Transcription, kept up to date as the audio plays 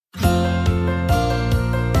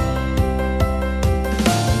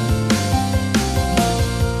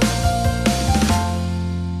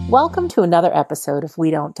Welcome to another episode of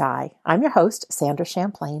We Don't Die. I'm your host, Sandra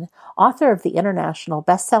Champlain, author of the international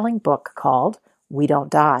best-selling book called We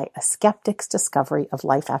Don't Die, A Skeptic's Discovery of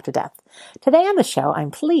Life After Death. Today on the show,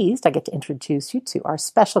 I'm pleased I get to introduce you to our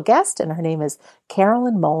special guest, and her name is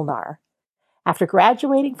Carolyn Molnar. After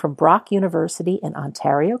graduating from Brock University in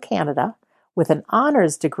Ontario, Canada, with an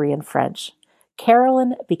honors degree in French,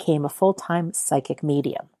 Carolyn became a full-time psychic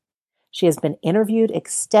medium. She has been interviewed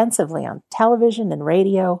extensively on television and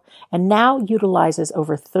radio, and now utilizes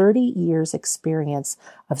over 30 years' experience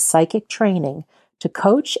of psychic training to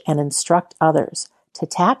coach and instruct others to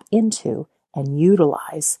tap into and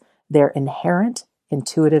utilize their inherent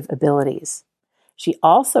intuitive abilities. She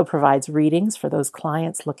also provides readings for those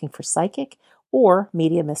clients looking for psychic or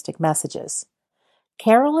mediumistic messages.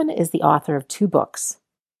 Carolyn is the author of 2 books,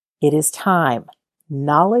 It Is Time,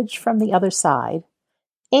 Knowledge from the Other Side,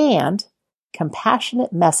 and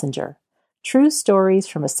Compassionate Messenger, True Stories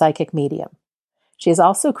from a Psychic Medium. She has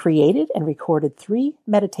also created and recorded 3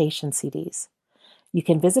 meditation CDs. You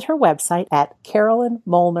can visit her website at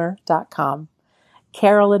carolynmolnar.com.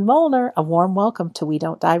 Carolyn Molnar, a warm welcome to We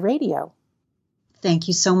Don't Die Radio. Thank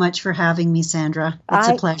you so much for having me, Sandra. It's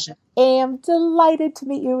a pleasure. I am delighted to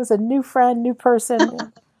meet you as a new friend, new person.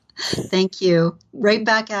 Thank you. Right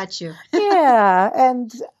back at you. Yeah.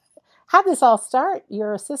 And how'd this all start?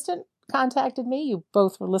 Your assistant contacted me. You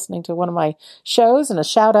both were listening to one of my shows, and a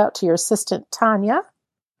shout out to your assistant, Tanya,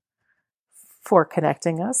 for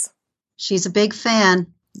connecting us. She's a big fan.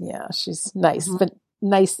 Yeah, she's nice. Mm-hmm. But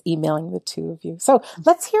nice emailing the 2 of you. So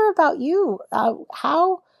let's hear about you.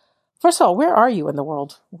 First of all, where are you in the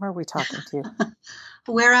world? Where are we talking to?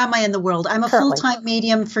 Where am I in the world? I'm a full-time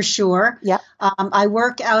medium for sure. Yeah. I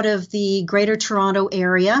work out of the Greater Toronto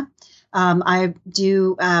area.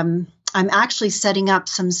 I'm actually setting up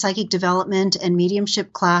some psychic development and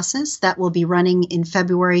mediumship classes that will be running in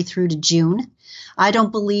February through to June. I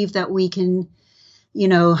don't believe that we can,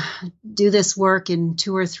 do this work in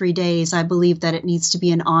 2 or 3 days. I believe that it needs to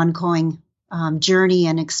be an ongoing journey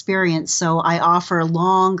and experience. So I offer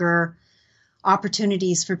longer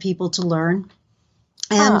opportunities for people to learn.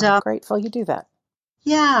 And grateful you do that.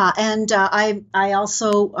 Yeah. And I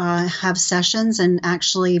also have sessions, and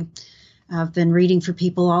actually I've been reading for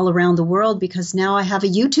people all around the world because now I have a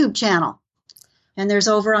YouTube channel, and there's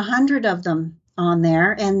over 100 of them on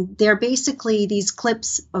there. And they're basically these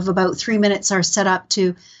clips of about 3 minutes are set up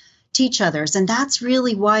to teach others. And that's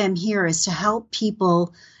really why I'm here, is to help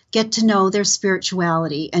people get to know their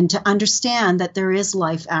spirituality and to understand that there is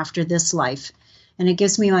life after this life. And it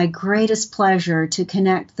gives me my greatest pleasure to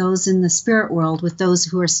connect those in the spirit world with those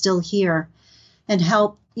who are still here and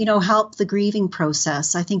help the grieving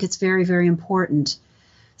process. I think it's very, very important.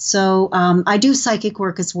 So I do psychic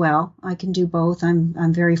work as well. I can do both.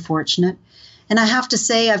 I'm very fortunate. And I have to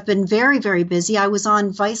say, I've been very, very busy. I was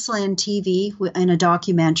on Viceland TV in a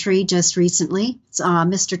documentary just recently. It's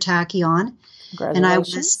Mr. Tacky on.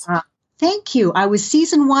 Congratulations. And thank you. I was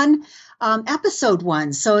season 1, episode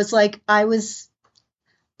 1. So it's like I was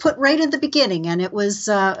put right at the beginning, and it was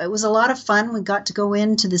a lot of fun. We got to go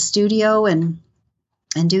into the studio and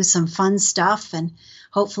do some fun stuff, and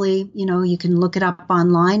hopefully, you can look it up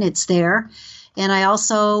online. It's there. And I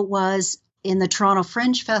also was in the Toronto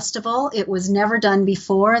Fringe Festival. It was never done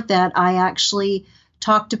before that I actually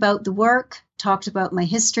talked about the work, talked about my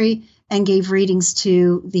history, and gave readings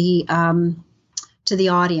to the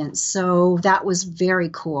audience. So that was very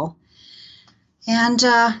cool. And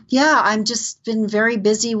I'm just been very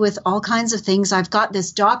busy with all kinds of things. I've got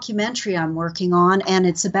this documentary I'm working on, and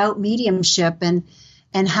it's about mediumship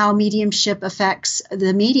and how mediumship affects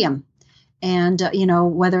the medium, and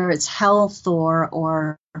whether it's health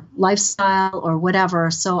or lifestyle or whatever.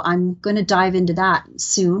 So I'm going to dive into that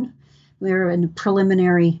soon. We're in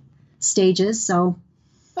preliminary stages, so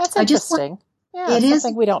that's interesting. It is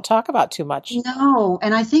something we don't talk about too much. No,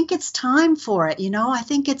 and I think it's time for it.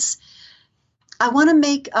 I want to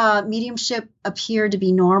make mediumship appear to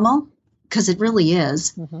be normal, because it really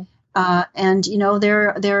is. Mm-hmm. And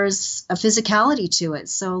there's a physicality to it.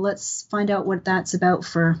 So let's find out what that's about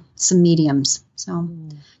for some mediums. So,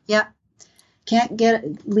 yeah,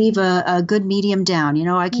 can't leave a good medium down.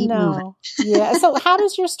 I keep moving. Yeah. So how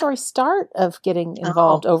does your story start of getting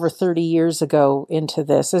involved over 30 years ago into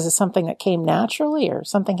this? Is it something that came naturally, or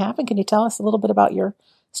something happened? Can you tell us a little bit about your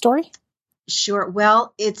story? Sure.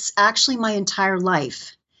 Well, it's actually my entire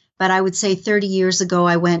life. But I would say 30 years ago,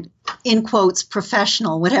 I went, in quotes,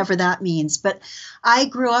 professional, whatever that means. But I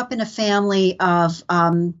grew up in a family of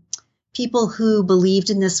people who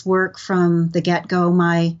believed in this work from the get-go.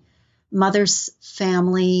 My mother's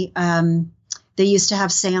family, they used to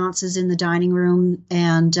have seances in the dining room,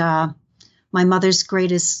 and my mother's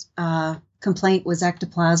greatest complaint was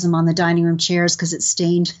ectoplasm on the dining room chairs because it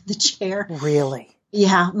stained the chair. Really?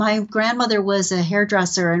 Yeah, my grandmother was a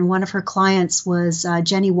hairdresser, and one of her clients was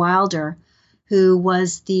Jenny Wilder, who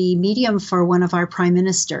was the medium for one of our prime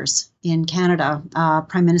ministers in Canada,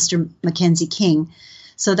 Prime Minister Mackenzie King.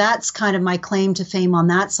 So that's kind of my claim to fame on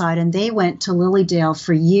that side. And they went to Lilydale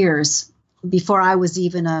for years before I was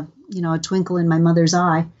even a twinkle in my mother's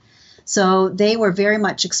eye. So they were very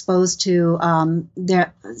much exposed to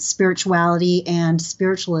their spirituality and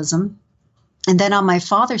spiritualism. And then on my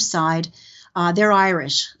father's side, they're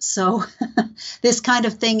Irish. So this kind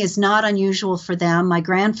of thing is not unusual for them. My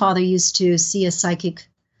grandfather used to see a psychic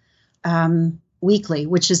weekly,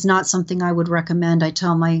 which is not something I would recommend. I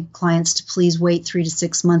tell my clients to please wait 3 to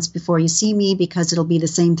 6 months before you see me, because it'll be the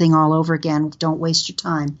same thing all over again. Don't waste your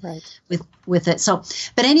time with it. So,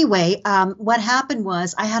 but anyway, what happened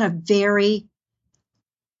was I had a very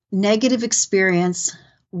negative experience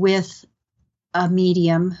with a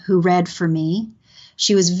medium who read for me.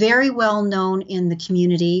 She was very well known in the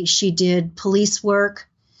community. She did police work.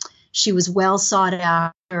 She was well sought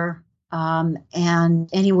after. And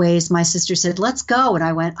anyways, my sister said, let's go. And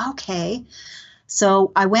I went, okay.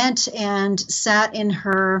 So I went and sat in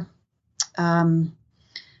her,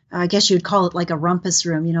 I guess you would call it like a rumpus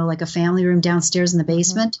room, like a family room downstairs in the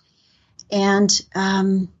basement. Mm-hmm.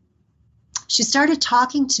 And she started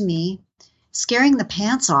talking to me, scaring the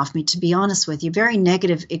pants off me, to be honest with you. Very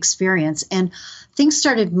negative experience. And things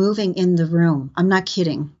started moving in the room. I'm not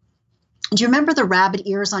kidding. Do you remember the rabbit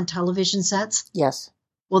ears on television sets? Yes.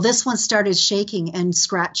 Well, this one started shaking and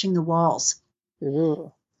scratching the walls.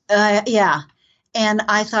 Ooh. Yeah. And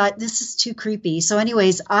I thought, this is too creepy. So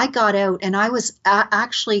anyways, I got out, and I was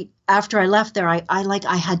actually, after I left there,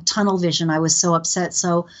 I had tunnel vision. I was so upset.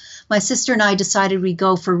 So my sister and I decided we'd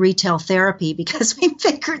go for retail therapy, because we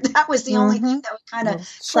figured that was the only thing that would kind of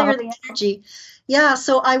clear the energy. Yeah.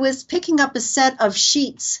 So I was picking up a set of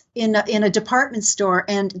sheets in a department store,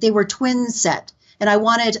 and they were twin set. And I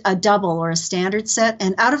wanted a double or a standard set.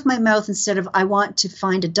 And out of my mouth, instead of I want to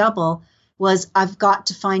find a double, was I've got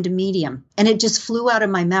to find a medium. And it just flew out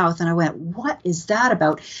of my mouth. And I went, what is that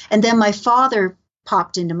about? And then my father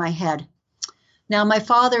popped into my head. Now, my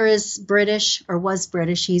father is British, or was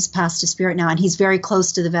British. He's passed to spirit now, and he's very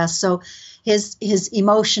close to the vest. So his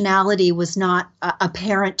emotionality was not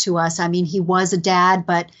apparent to us. I mean, he was a dad,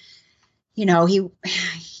 but,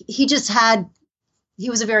 he just had... He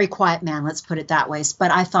was a very quiet man, let's put it that way. But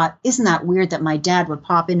I thought, isn't that weird that my dad would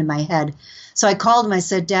pop into my head? So I called him. I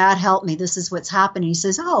said, Dad, help me. This is what's happening. He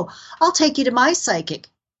says, oh, I'll take you to my psychic.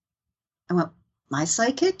 I went, my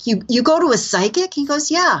psychic? You go to a psychic? He goes,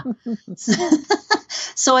 yeah.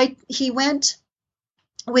 So he went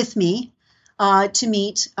with me to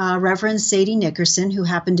meet Reverend Sadie Nickerson, who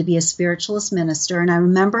happened to be a spiritualist minister. And I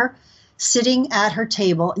remember sitting at her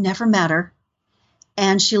table, never met her.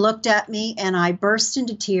 And she looked at me, and I burst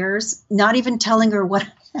into tears, not even telling her what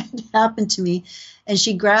had happened to me. And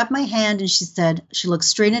she grabbed my hand, and she looked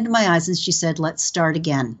straight into my eyes, and she said, let's start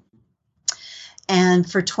again. And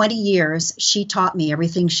for 20 years, she taught me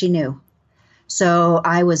everything she knew. So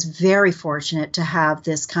I was very fortunate to have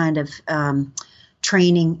this kind of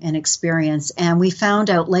training and experience. And we found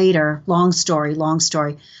out later, long story,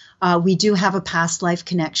 we do have a past life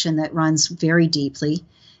connection that runs very deeply.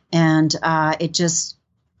 And I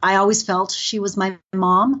always felt she was my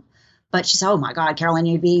mom, but she said, oh my God,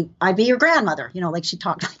 Carolyn, I'd be your grandmother. Like she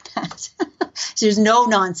talked like that. So there's no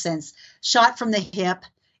nonsense. Shot from the hip.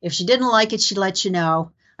 If she didn't like it, she'd let you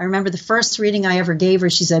know. I remember the first reading I ever gave her,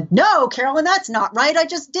 she said, no, Carolyn, that's not right. I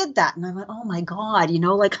just did that. And I went, oh my God,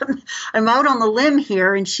 I'm out on the limb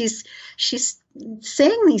here. And she's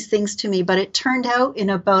saying these things to me, but it turned out in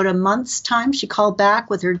about a month's time, she called back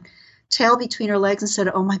with her tail between her legs and said,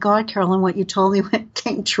 oh my God, Carolyn, what you told me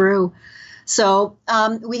came true. So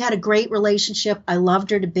we had a great relationship. I loved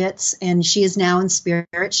her to bits, and she is now in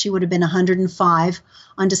spirit. She would have been 105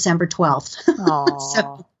 on December 12th.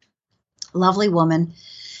 So, lovely woman.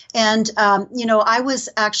 And, I was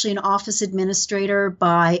actually an office administrator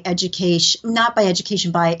by education, not by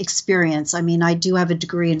education, by experience. I mean, I do have a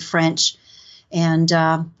degree in French, and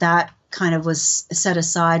that kind of was set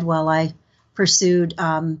aside while I pursued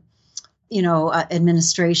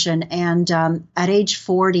administration. And at age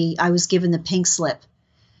 40, I was given the pink slip.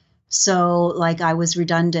 So I was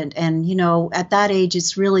redundant. And, at that age,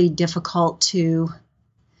 it's really difficult to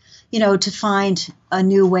find a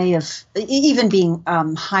new way of even being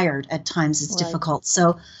hired at times is difficult.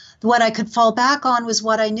 So what I could fall back on was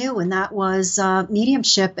what I knew, and that was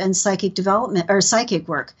mediumship and psychic development or psychic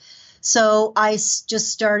work. So I just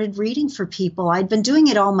started reading for people. I'd been doing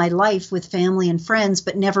it all my life with family and friends,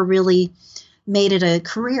 but never really made it a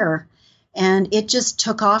career. And it just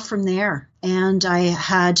took off from there. And I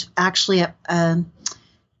had actually,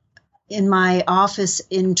 in my office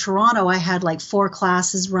in Toronto, I had like 4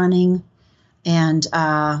 classes running and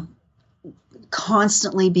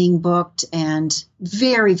constantly being booked and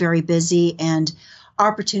very, very busy, and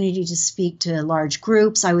opportunity to speak to large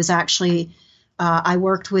groups. I was actually, I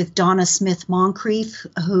worked with Donna Smith Moncrief,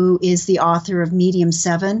 who is the author of Medium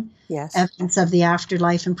 7, Yes. Evidence of the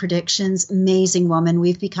Afterlife and Predictions. Amazing woman.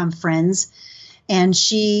 We've become friends. And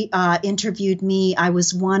she interviewed me. I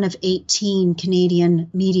was one of 18 Canadian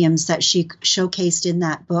mediums that she showcased in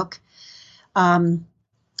that book.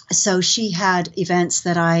 So she had events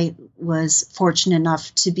that I was fortunate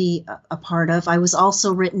enough to be a part of. I was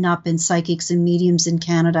also written up in Psychics and Mediums in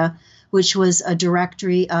Canada, which was a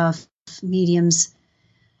directory of mediums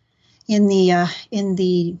in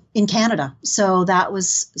Canada. So that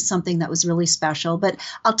was something that was really special. But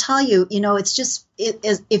I'll tell you, it's just,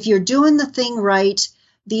 if you're doing the thing right,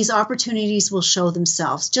 these opportunities will show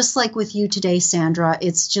themselves. Just like with you today, Sandra,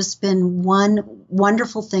 it's just been one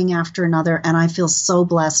wonderful thing after another. And I feel so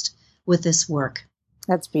blessed with this work.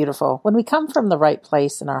 That's beautiful. When we come from the right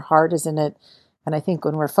place and our heart is in it, and I think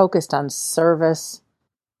when we're focused on service,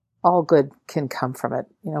 all good can come from it.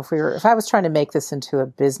 If I was trying to make this into a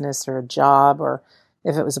business or a job, or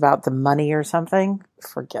if it was about the money or something,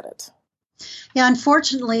 forget it. Yeah,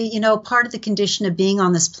 unfortunately, part of the condition of being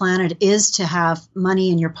on this planet is to have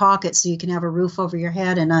money in your pocket so you can have a roof over your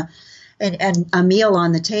head and a meal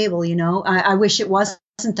on the table. I wish it wasn't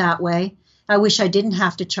that way. I wish I didn't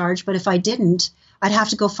have to charge, but if I didn't, I'd have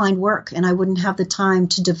to go find work and I wouldn't have the time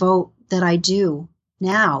to devote that I do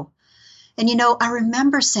now. And, I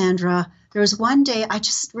remember, Sandra, there was one day I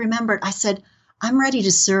just remembered, I said, I'm ready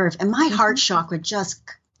to serve. And my heart chakra just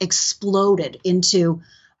exploded into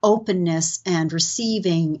openness and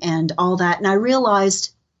receiving and all that. And I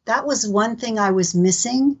realized that was one thing I was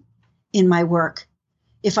missing in my work.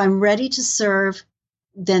 If I'm ready to serve,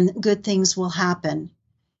 then good things will happen.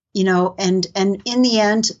 And in the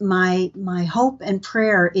end, my hope and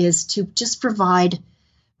prayer is to just provide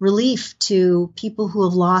relief to people who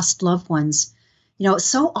have lost loved ones.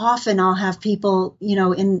 So often I'll have people,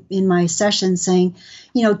 in my session saying,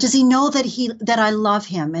 does he know that I love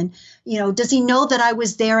him? And, does he know that I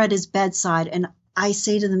was there at his bedside? And I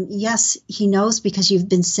say to them, yes, he knows, because you've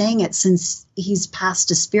been saying it since he's passed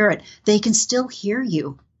to spirit. They can still hear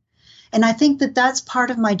you. And I think that that's part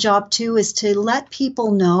of my job too, is to let people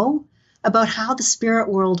know about how the spirit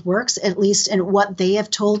world works, at least, and what they have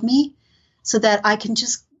told me, so that I can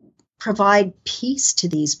just provide peace to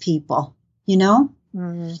these people,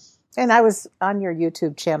 Mm-hmm. And I was on your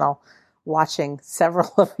YouTube channel watching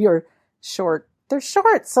several of your they're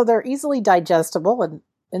short, so they're easily digestible and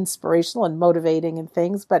inspirational and motivating and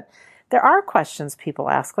things. But there are questions people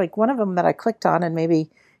ask, like one of them that I clicked on, and maybe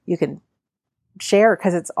you can share,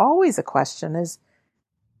 because it's always a question is,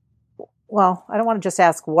 well, I don't want to just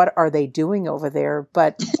ask, what are they doing over there?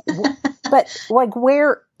 But, like,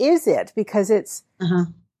 where is it? Because it's,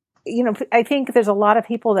 I think there's a lot of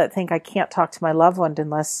people that think I can't talk to my loved one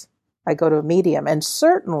unless I go to a medium. And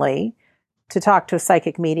certainly to talk to a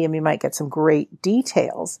psychic medium, you might get some great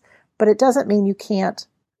details, but it doesn't mean you can't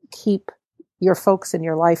keep your folks in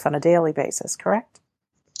your life on a daily basis, correct?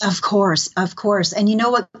 Of course. And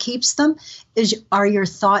what keeps them are your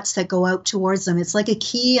thoughts that go out towards them. It's like a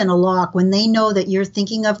key and a lock. When they know that you're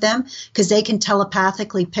thinking of them, because they can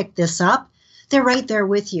telepathically pick this up, they're right there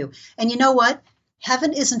with you. And you know what?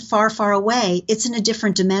 Heaven isn't far, far away. It's in a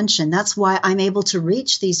different dimension. That's why I'm able to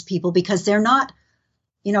reach these people, because they're not,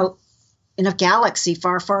 in a galaxy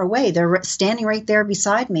far, far away. They're standing right there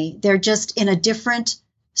beside me. They're just in a different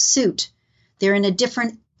suit. They're in a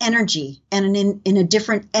different energy and in a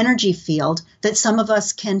different energy field that some of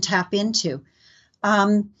us can tap into.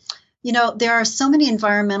 There are so many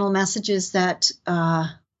environmental messages that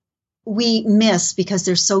we miss because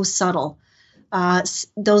they're so subtle.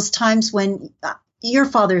 Those times when your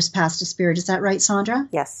father's passed to spirit, is that right, Sandra?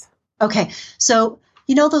 Yes. Okay. So,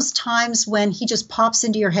 those times when he just pops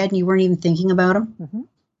into your head and you weren't even thinking about him? Mm-hmm.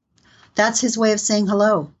 That's his way of saying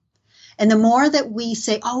hello. And the more that we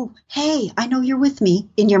say, oh, hey, I know you're with me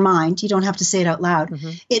in your mind, you don't have to say it out loud.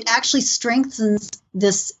 Mm-hmm. It actually strengthens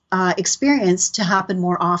this experience to happen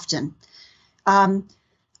more often.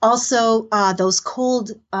 Also, those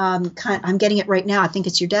cold, I'm getting it right now. I think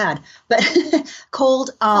it's your dad, but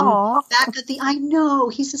cold, Aw. back of the, I know,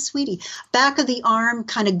 he's a sweetie. Back of the arm,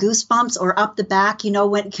 kind of goosebumps, or up the back,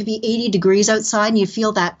 when it could be 80 degrees outside and you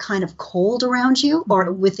feel that kind of cold around you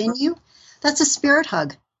or within you. That's a spirit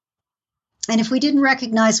hug. And if we didn't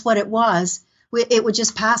recognize what it was, it would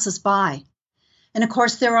just pass us by. And of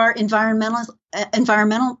course, there are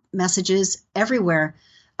environmental messages everywhere.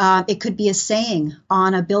 It could be a saying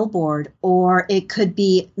on a billboard, or it could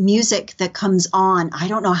be music that comes on. I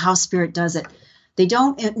don't know how spirit does it. They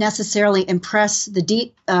don't necessarily impress the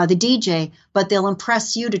DJ, but they'll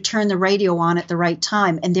impress you to turn the radio on at the right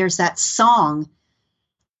time. And there's that song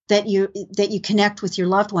that you connect with your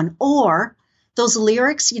loved one, or those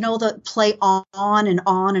lyrics, that play on and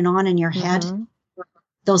on and on in your head.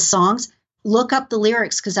 Those songs. Look up the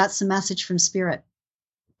lyrics, because that's the message from spirit.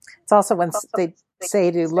 It's also when they say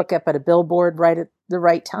to look up at a billboard right at the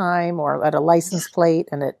right time, or at a license plate,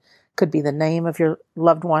 and it could be the name of your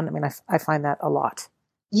loved one. I mean, I find that a lot.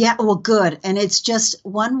 Yeah, well, good. And it's just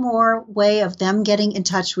one more way of them getting in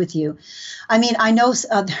touch with you. I mean, I know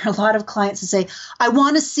there are a lot of clients that say, I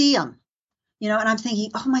want to see them. And I'm thinking,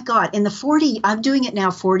 oh my God, I'm doing it now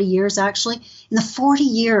 40 years, actually. In the 40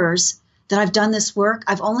 years that I've done this work,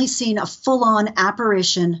 I've only seen a full-on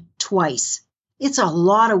apparition twice. It's a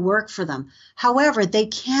lot of work for them. However, they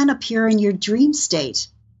can appear in your dream state.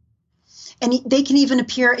 And they can even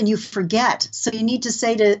appear and you forget. So you need to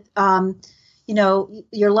say to,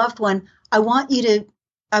 your loved one, I want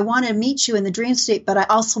to meet you in the dream state, but I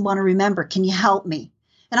also want to remember. Can you help me?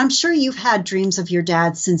 And I'm sure you've had dreams of your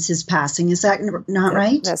dad since his passing. Is that not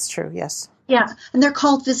right? That's true, yes. Yeah, and they're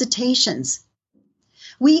called visitations.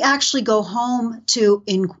 We actually go home to,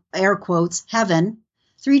 in air quotes, heaven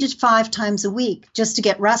 3 to 5 times a week just to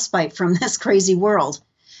get respite from this crazy world.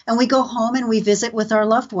 And we go home and we visit with our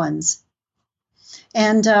loved ones.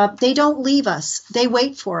 And they don't leave us. They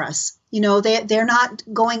wait for us. They're not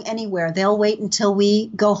going anywhere. They'll wait until we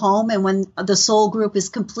go home. And when the soul group is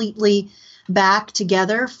completely back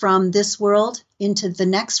together from this world into the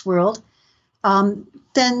next world,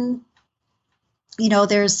 then,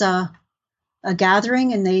 there's a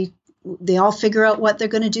gathering, and they all figure out what they're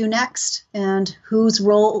going to do next, and who's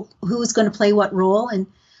going to play what role. And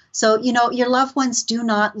so, your loved ones do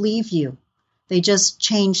not leave you. They just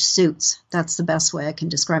change suits. That's the best way I can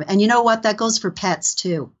describe it. And you know what? That goes for pets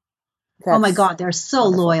too. Oh my God, they're so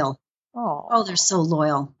wonderful. Loyal. Oh, they're so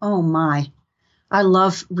loyal. Oh my. I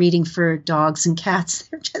love reading for dogs and cats.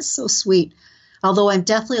 They're just so sweet. Although I'm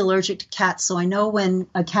deathly allergic to cats, so I know when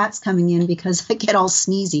a cat's coming in because I get all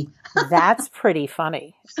sneezy. That's pretty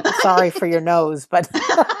funny. Sorry for your nose, but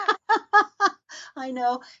I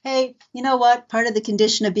know. Hey, you know what? Part of the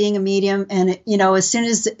condition of being a medium, and as soon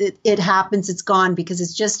as it happens, it's gone, because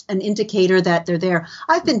it's just an indicator that they're there.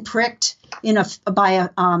 I've been pricked by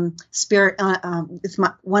a spirit with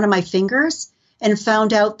one of my fingers, and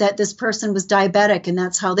found out that this person was diabetic, and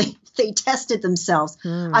that's how they tested themselves.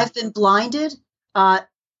 I've been blinded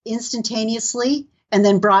instantaneously and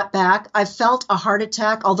then brought back. I felt a heart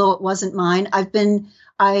attack, although it wasn't mine.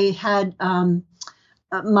 I had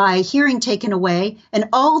my hearing taken away, and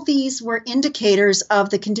all these were indicators of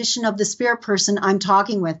the condition of the spirit person I'm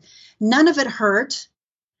talking with. None of it hurt.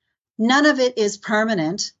 None of it is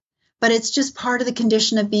permanent, but it's just part of the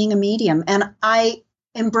condition of being a medium. And I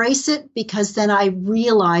embrace it, because then I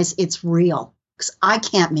realize it's real, because I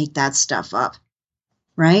can't make that stuff up.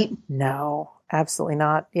 Right? No, absolutely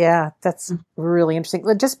not. Yeah, that's really interesting.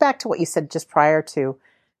 Just back to what you said just prior to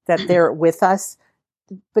that, they're with us,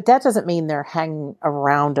 but that doesn't mean they're hanging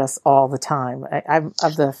around us all the time. I'm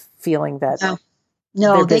of the feeling that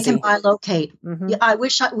no, they can bilocate. Yeah, I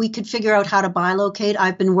wish we could figure out how to bilocate.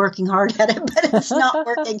 I've been working hard at it, but it's not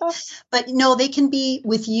working. But no, they can be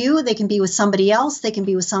with you. They can be with somebody else. They can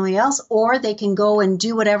be with somebody else, or they can go and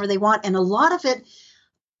do whatever they want. And a lot of it,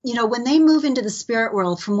 when they move into the spirit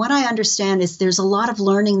world, from what I understand, is there's a lot of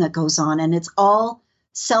learning that goes on, and it's all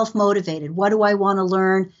self-motivated. What do I want to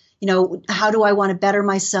learn? How do I want to better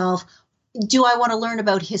myself? Do I want to learn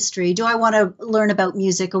about history? Do I want to learn about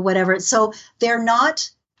music or whatever? So they're not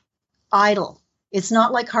idle. It's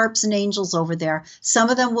not like harps and angels over there. Some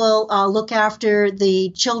of them will look after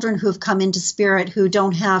the children who've come into spirit who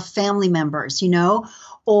don't have family members,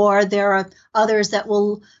 or there are others that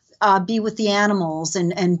will be with the animals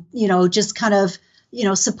and just kind of,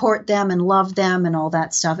 support them and love them and all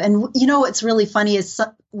that stuff. And, what's really funny is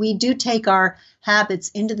we do take our habits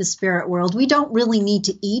into the spirit world. We don't really need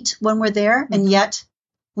to eat when we're there, and yet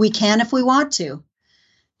we can if we want to.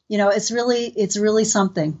 It's really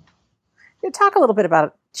something. You talk a little bit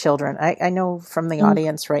about children. I know from the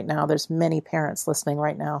audience right now, there's many parents listening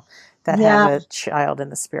right now that Yeah. have a child in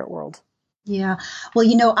the spirit world. Yeah.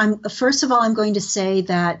 Well, first of all, I'm going to say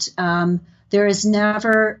that there is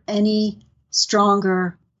never any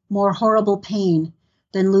stronger, more horrible pain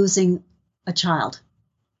than losing a child.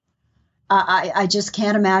 I just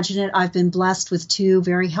can't imagine it. I've been blessed with two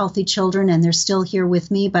very healthy children, and they're still here with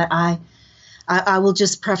me. But I will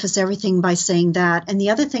just preface everything by saying that. And the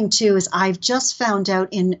other thing, too, is I've just found out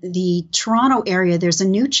in the Toronto area, there's a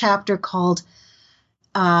new chapter called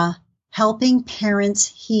Helping Parents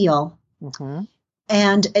Heal. Mm-hmm.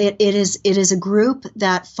 And it is a group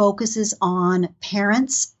that focuses on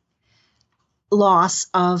parents' loss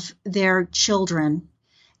of their children.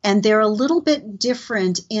 And they're a little bit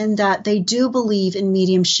different in that they do believe in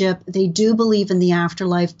mediumship. They do believe in the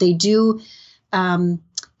afterlife. They do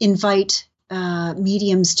invite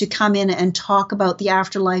mediums to come in and talk about the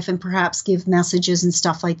afterlife and perhaps give messages and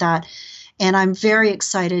stuff like that. And I'm very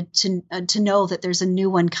excited to know that there's a new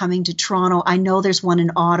one coming to Toronto. I know there's one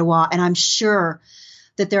in Ottawa, and I'm sure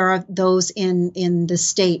that there are those in the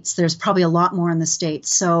States. There's probably a lot more in the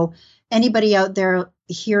States. So anybody out there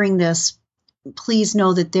hearing this, please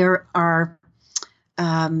know that there are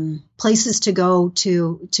places to go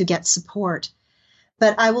to get support.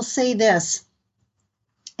 But I will say this,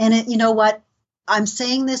 and you know what? I'm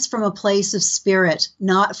saying this from a place of spirit,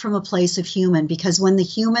 not from a place of human, because when the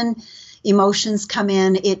human emotions come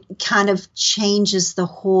in, it kind of changes the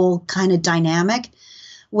whole kind of dynamic.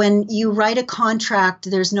 When you write a contract,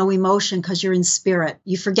 there's no emotion because you're in spirit.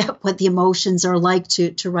 You forget what the emotions are like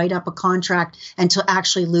to write up a contract and to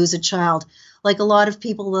actually lose a child. Like a lot of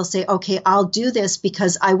people will say, okay, I'll do this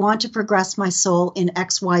because I want to progress my soul in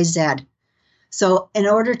X, Y, Z. So in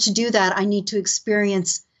order to do that, I need to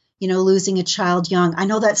experience, losing a child young. I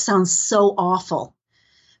know that sounds so awful,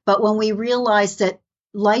 but when we realize that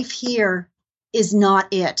life here is not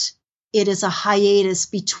it, it is a hiatus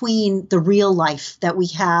between the real life that we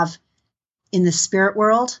have in the spirit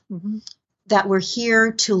world, mm-hmm. that we're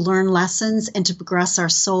here to learn lessons and to progress our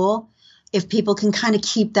soul. If people can kind of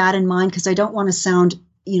keep that in mind, because I don't want to sound,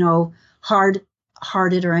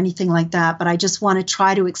 hard-hearted or anything like that, but I just want to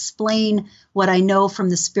try to explain what I know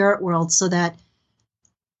from the spirit world so that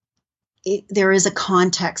there is a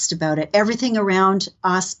context about it. Everything around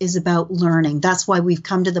us is about learning. That's why we've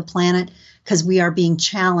come to the planet, because we are being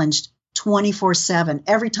challenged 24/7.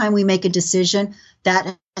 Every time we make a decision,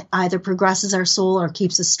 that either progresses our soul or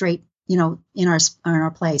keeps us straight, in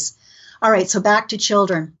our place. All right, so back to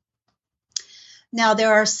children. Now,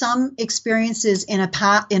 there are some experiences in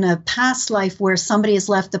a past life where somebody has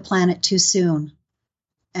left the planet too soon,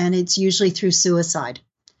 and it's usually through suicide.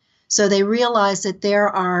 So they realize that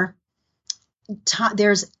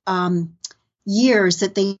there's years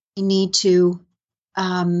that they need to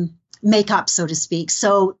make up, so to speak.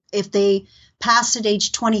 So if they passed at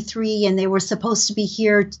age 23 and they were supposed to be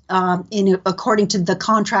here according to the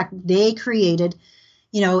contract they created,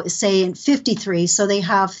 say in 53, so they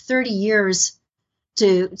have 30 years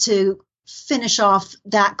to finish off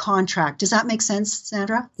that contract. Does that make sense,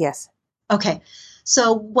 Sandra? Yes. Okay.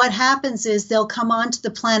 So what happens is they'll come onto the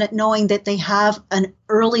planet knowing that they have an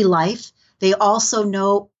early life. They also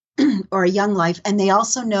know, or a young life, and they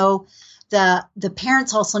also know the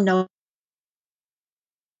parents also know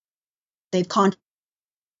they've conscious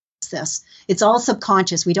this. It's all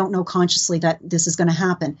subconscious. We don't know consciously that this is going to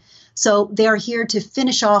happen. So they're here to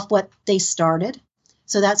finish off what they started.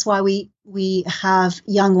 So that's why we have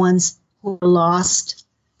young ones who are lost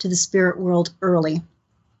to the spirit world early.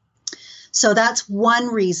 So that's one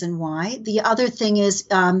reason why. The other thing is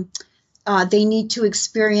they need to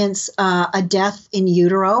experience a death in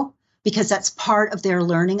utero, because that's part of their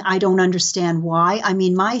learning. I don't understand why. I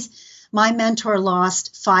mean, my mentor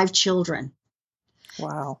lost 5 children.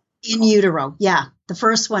 Wow. In utero. Yeah. The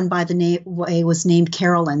first one, by the way, was named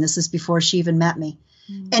Carolyn. This is before she even met me.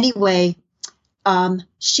 Mm. Anyway,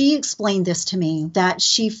 she explained this to me, that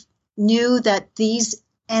she knew that these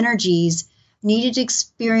energies needed to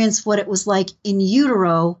experience what it was like in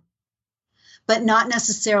utero, but not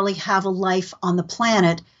necessarily have a life on the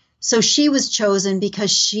planet. So she was chosen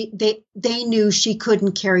because they knew she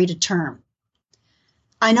couldn't carry to term.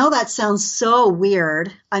 I know that sounds so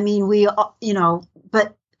weird. I mean,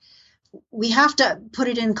 but we have to put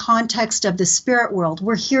it in context of the spirit world.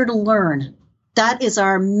 We're here to learn. That is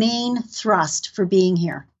our main thrust for being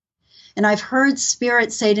here. And I've heard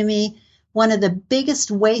spirit say to me, one of the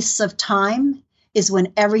biggest wastes of time is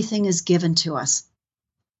when everything is given to us.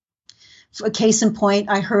 For a case in point,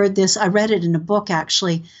 I heard this, I read it in a book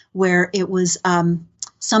actually, where it was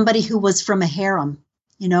somebody who was from a harem,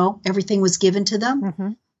 everything was given to them. Mm-hmm.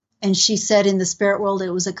 And she said in the spirit world,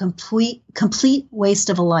 it was a complete waste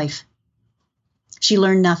of a life. She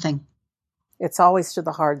learned nothing. It's always to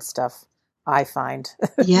the hard stuff, I find,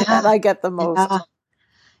 Yeah. that I get the most.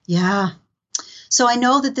 Yeah. So I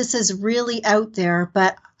know that this is really out there,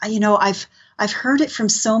 but I've heard it from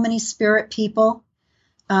so many spirit people.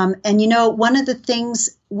 And one of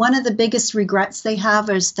the biggest regrets they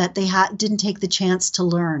have is that they didn't take the chance to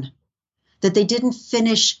learn, that they didn't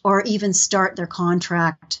finish or even start their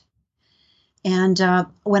contract. And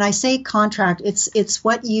when I say contract, it's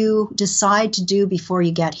what you decide to do before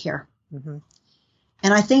you get here. Mm-hmm.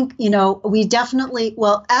 And I think, we definitely,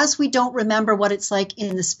 as we don't remember what it's like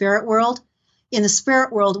in the spirit world,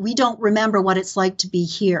 we don't remember what it's like to be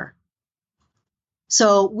here.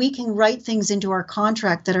 So we can write things into our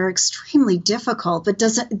contract that are extremely difficult, but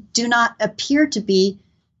do not appear to be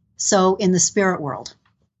so in the spirit world.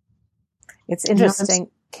 It's interesting,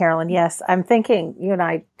 Carolyn. Yes, I'm thinking, you and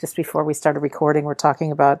I, just before we started recording, we're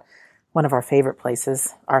talking about one of our favorite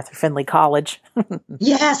places, Arthur Findlay College.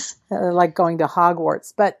 Yes. Like going to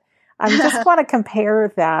Hogwarts. But I just want to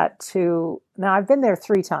compare that to, now I've been there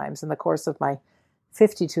 3 times in the course of my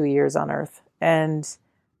 52 years on Earth and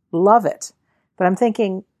love it. But I'm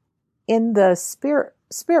thinking in the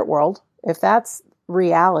spirit world, if that's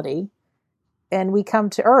reality and we come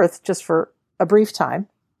to Earth just for a brief time,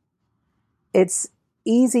 it's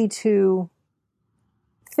easy to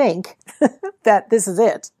think that this is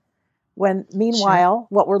it. When meanwhile,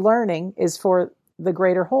 what we're learning is for the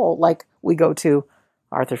greater whole. Like we go to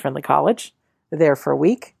Arthur Findlay College, there for a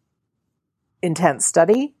week, intense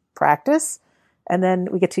study, practice, and then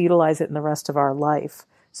we get to utilize it in the rest of our life.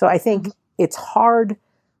 So I think it's hard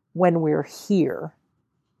when we're here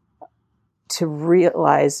to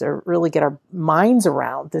realize or really get our minds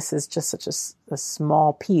around this is just such a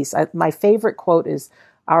small piece. My favorite quote is,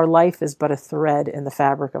 "Our life is but a thread in the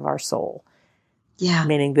fabric of our soul." Yeah.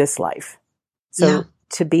 Meaning this life. So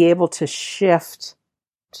to be able to shift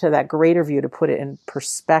to that greater view, to put it in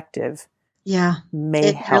perspective,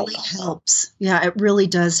 may help. It really helps. Yeah, it really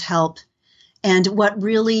does help. And what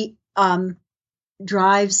really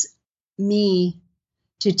drives me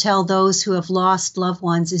to tell those who have lost loved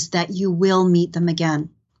ones is that you will meet them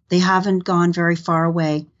again. They haven't gone very far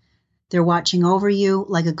away. They're watching over you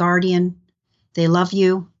like a guardian. They love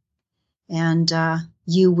you, and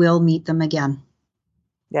you will meet them again.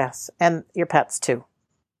 Yes, and your pets too.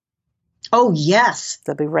 Oh, yes.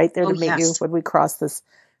 They'll be right there to meet you when we cross this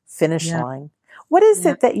finish line. What is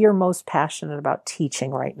it that you're most passionate about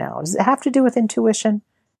teaching right now? Does it have to do with intuition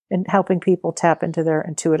and helping people tap into their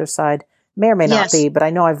intuitive side? May or may not be, but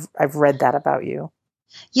I know I've read that about you.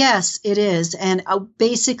 Yes, it is. And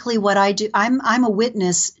basically what I do, I'm a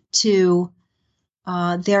witness to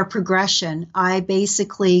their progression. I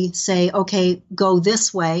basically say, okay, go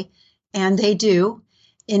this way. And they do.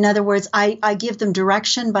 In other words, I give them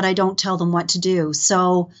direction, but I don't tell them what to do.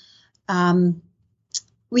 So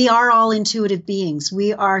we are all intuitive beings.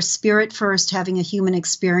 We are spirit first, having a human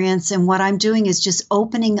experience. And what I'm doing is just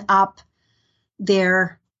opening up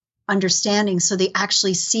their understanding so they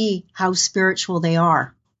actually see how spiritual they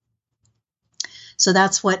are. So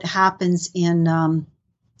that's what happens in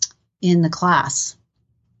the class.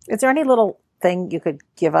 Is there any little thing you could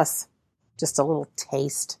give us, just a little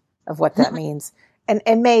taste of what that means?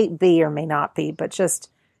 And may be or may not be, but just,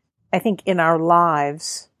 I think in our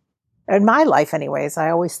lives, in my life anyways,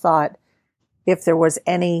 I always thought if there was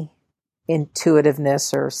any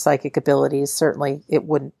intuitiveness or psychic abilities, certainly it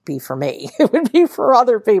wouldn't be for me. It would be for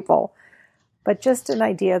other people. But just an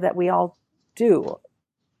idea that we all do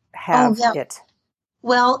have it.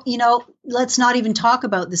 Well, let's not even talk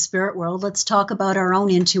about the spirit world. Let's talk about our own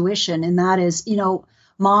intuition. And that is,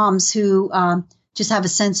 moms who just have a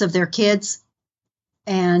sense of their kids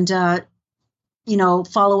and,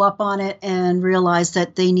 follow up on it and realize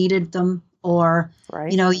that they needed them. Or,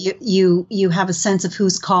 you have a sense of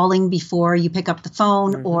who's calling before you pick up the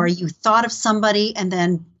phone, or you thought of somebody and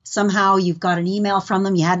then somehow you've got an email from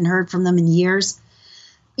them. You hadn't heard from them in years.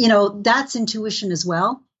 That's intuition as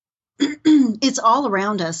well. It's all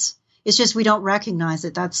around us. It's just we don't recognize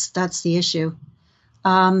it. That's the issue.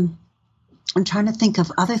 I'm trying to think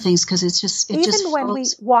of other things because even when we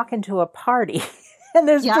walk into a party and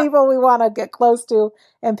there's people we want to get close to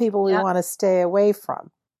and people we want to stay away from.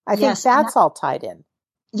 I think that's all tied in.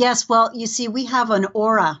 Yes. Well, you see, we have an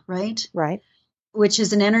aura, right? Right. Which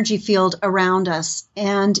is an energy field around us.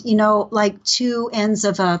 And, like two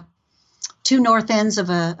north ends of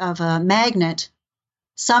a magnet,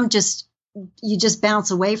 some you just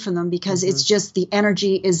bounce away from them because it's just the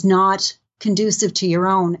energy is not conducive to your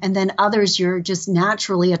own. And then others you're just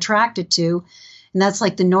naturally attracted to. And that's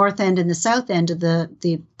like the north end and the south end of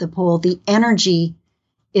the pole. The energy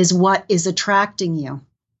is what is attracting you.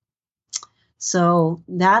 So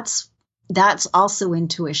that's also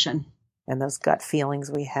intuition. And those gut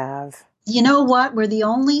feelings we have. You know what? We're the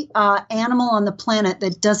only animal on the planet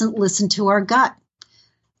that doesn't listen to our gut,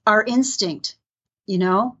 our instinct,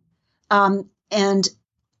 and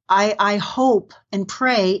I hope and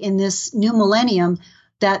pray in this new millennium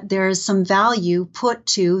that there is some value put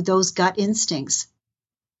to those gut instincts.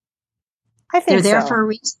 I think they're there for a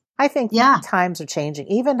reason. I think times are changing.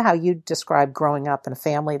 Even how you described growing up in a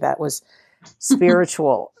family that was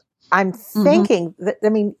spiritual. I'm thinking that,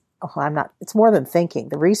 I'm not, it's more than thinking.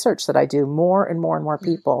 The research that I do, more and more and more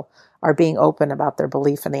people are being open about their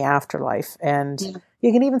belief in the afterlife. And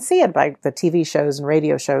you can even see it by the TV shows and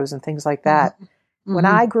radio shows and things like that. When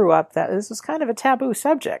I grew up, this was kind of a taboo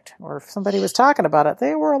subject, or if somebody was talking about it,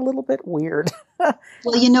 they were a little bit weird.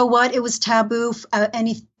 Well, you know what? It was taboo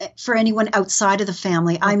for anyone outside of the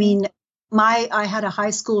family. I mean, I had a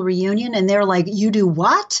high school reunion and they're like, "You do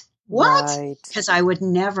what? What?" Right. Because I would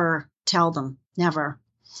never tell them, never.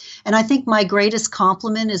 And I think my greatest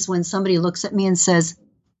compliment is when somebody looks at me and says,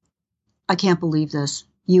 "I can't believe this.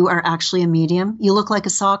 You are actually a medium. You look like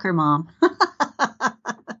a soccer mom."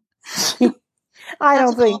 I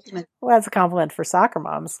don't think that's a compliment for soccer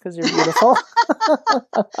moms because you're beautiful.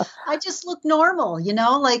 I just look normal,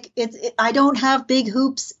 like I don't have big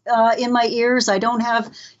hoops in my ears. I don't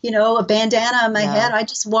have, a bandana on my head. I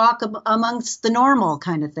just walk amongst the normal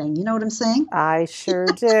kind of thing. You know what I'm saying? I sure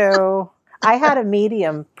do. I had a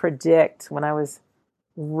medium predict when I was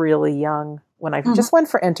really young, when I just went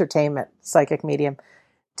for entertainment, psychic medium,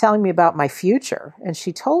 telling me about my future. And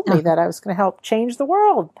she told me that I was going to help change the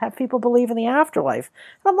world, have people believe in the afterlife.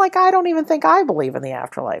 And I'm like, I don't even think I believe in the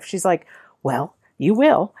afterlife. She's like, well, you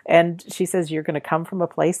will. And she says, you're going to come from a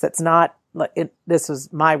place that's not, this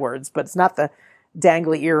was my words, but it's not the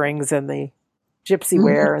dangly earrings and the gypsy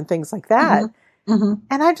wear and things like that. And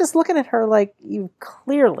I'm just looking at her like, you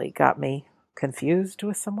clearly got me confused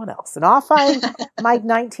with someone else. And off my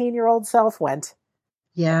 19-year-old self went.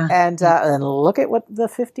 Yeah. And look at what the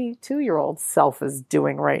 52-year-old self is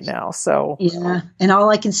doing right now. So yeah. And all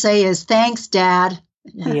I can say is thanks, Dad.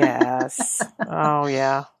 Yes. Oh,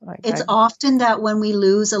 yeah. It's often that when we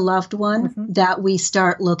lose a loved one that we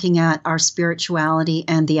start looking at our spirituality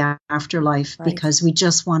and the afterlife because we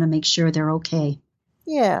just want to make sure they're okay.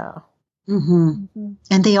 Yeah. And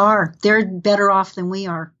they are. They're better off than we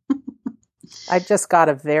are. I just got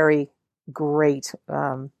a very great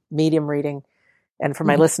medium reading. And for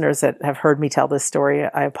my listeners that have heard me tell this story,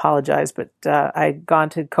 I apologize, but I'd gone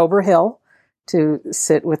to Cobra Hill to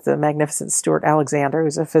sit with the magnificent Stuart Alexander,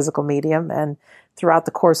 who's a physical medium. And throughout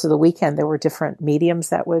the course of the weekend, there were different mediums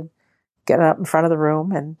that would get up in front of the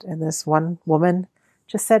room. And this one woman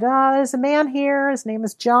just said, there's a man here. His name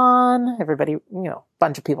is John. Everybody, a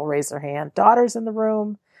bunch of people raised their hand. Daughter's in the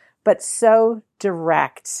room, but so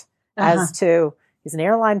direct as to, he's an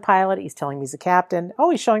airline pilot. He's telling me he's a captain. Oh,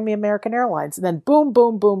 he's showing me American Airlines. And then boom,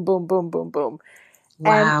 boom, boom, boom, boom, boom, boom.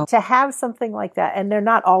 Wow. And to have something like that, and they're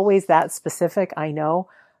not always that specific, I know,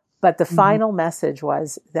 but the final message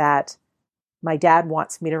was that my dad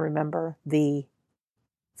wants me to remember the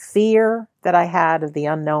fear that I had of the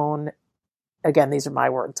unknown. Again, these are my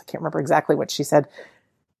words. I can't remember exactly what she said.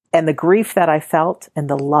 And the grief that I felt and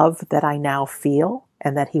the love that I now feel,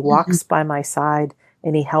 and that he walks by my side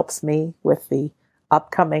and he helps me with the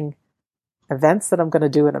upcoming events that I'm going to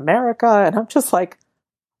do in America. And I'm just like,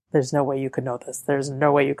 there's no way you could know this. There's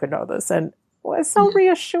no way you could know this. And it's so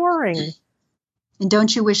reassuring. And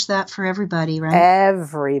don't you wish that for everybody, right?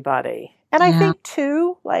 Everybody. And I think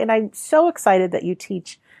too, and I'm so excited that you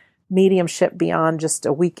teach mediumship beyond just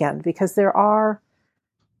a weekend, because there are,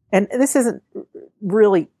 and this isn't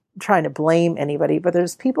really trying to blame anybody, but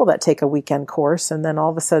there's people that take a weekend course and then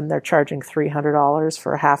all of a sudden they're charging $300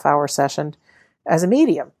 for a half-hour session as a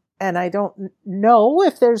medium. And I don't know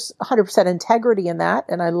if there's 100% integrity in that.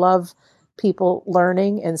 And I love people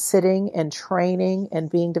learning and sitting and training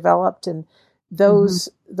and being developed. And those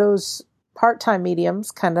part-time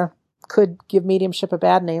mediums kind of could give mediumship a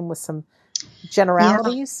bad name with some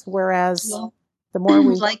generalities, whereas the more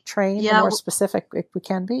we train, the more specific we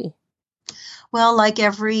can be. Well, like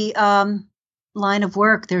every line of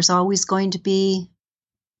work, there's always going to be,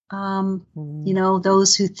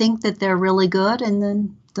 those who think that they're really good, and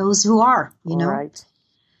then those who are, Right.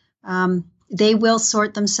 They will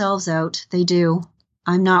sort themselves out. They do.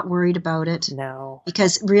 I'm not worried about it. No.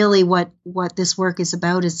 Because really what this work is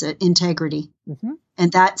about is integrity.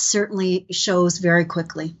 And that certainly shows very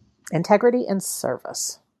quickly. Integrity and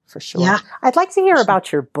service, for sure. Yeah. I'd like to hear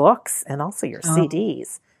about your books and also your Oh.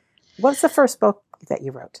 CDs. What's the first book that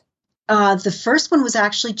you wrote? The first one was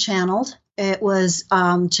actually channeled. It was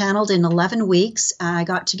channeled in 11 weeks. I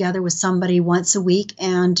got together with somebody once a week,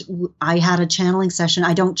 and I had a channeling session.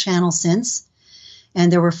 I don't channel since.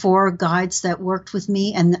 And there were 4 guides that worked with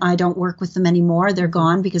me, and I don't work with them anymore. They're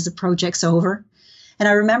gone because the project's over. And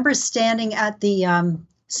I remember standing at the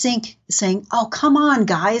sink saying, "Oh, come on,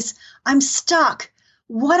 guys. I'm stuck.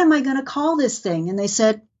 What am I going to call this thing?" And they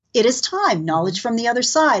said, "It is time. Knowledge from the other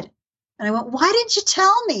side." And I went, "Why didn't you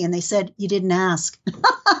tell me?" And they said, "You didn't ask."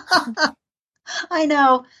 I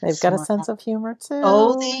know. They've got a sense of humor too.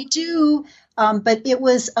 Oh, they do. But it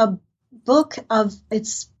was a book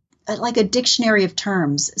it's like a dictionary of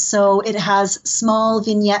terms. So it has small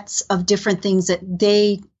vignettes of different things that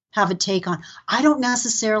they have a take on. I don't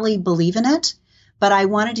necessarily believe in it, but I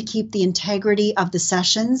wanted to keep the integrity of the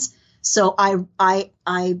sessions. So I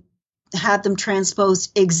had them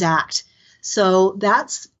transposed exact. So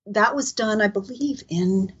that was done, I believe,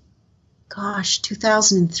 in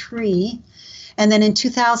 2003. And then in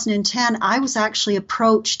 2010, I was actually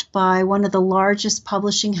approached by one of the largest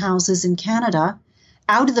publishing houses in Canada,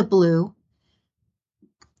 out of the blue,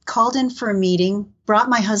 called in for a meeting, brought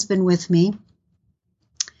my husband with me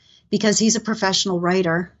because he's a professional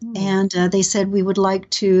writer. And they said, "We would like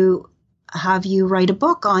to have you write a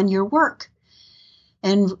book on your work."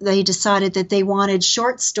 And they decided that they wanted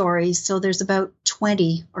short stories. So there's about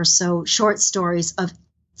 20 or so short stories of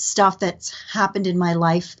stuff that's happened in my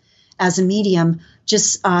life as a medium.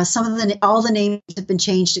 Just some of all the names have been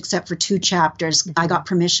changed except for 2 chapters. I got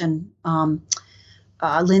permission.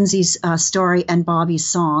 Lindsay's story and Bobby's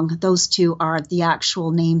song. Those 2 are the actual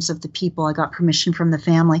names of the people. I got permission from the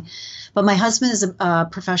family. But my husband is a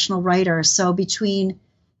professional writer. So between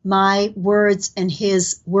my words and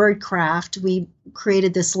his word craft, we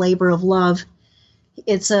created this labor of love.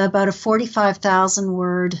 It's about a 45,000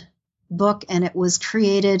 word book, and it was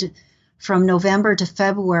created from November to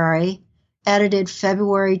February, edited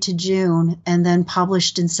February to June, and then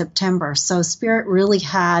published in September. So Spirit really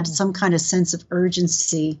had some kind of sense of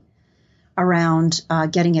urgency around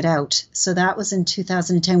getting it out. So that was in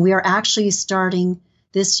 2010. We are actually starting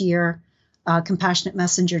this year Compassionate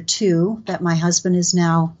Messenger 2 that my husband is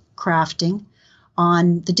now crafting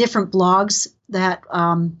on the different blogs that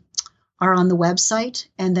are on the website,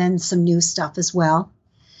 and then some new stuff as well.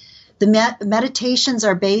 The meditations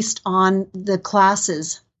are based on the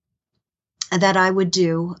classes that I would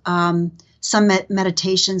do. Some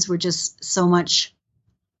meditations were just so much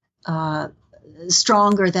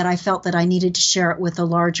stronger that I felt that I needed to share it with a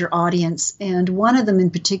larger audience. And one of them in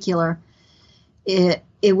particular,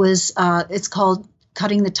 it's called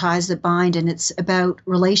Cutting the Ties That Bind, and it's about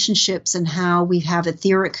relationships and how we have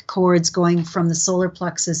etheric cords going from the solar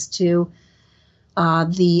plexus to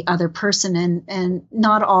the other person, and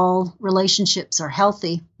not all relationships are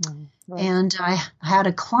healthy. Right. And I had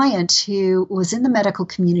a client who was in the medical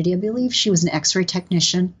community. I believe she was an X-ray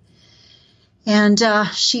technician. And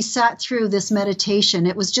she sat through this meditation.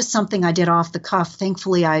 It was just something I did off the cuff.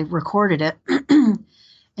 Thankfully, I recorded it.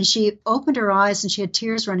 And she opened her eyes and she had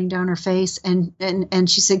tears running down her face. And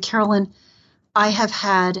she said, "Carolyn, I have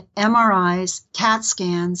had MRIs, CAT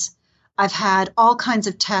scans. I've had all kinds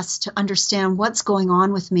of tests to understand what's going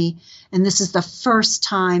on with me. And this is the first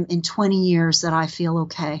time in 20 years that I feel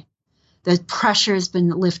okay. The pressure has been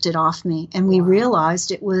lifted off me." And we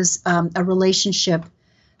realized it was a relationship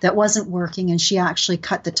that wasn't working, and she actually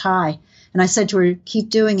cut the tie. And I said to her, "Keep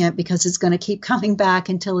doing it because it's going to keep coming back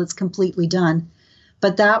until it's completely done."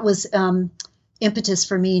 But that was impetus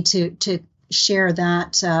for me to share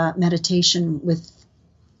that meditation with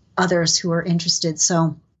others who are interested.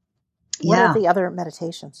 So, what are the other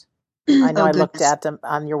meditations? I know I looked at them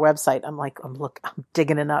on your website. I'm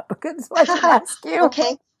digging it up so I can ask you.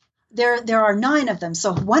 Okay. There are 9 of them.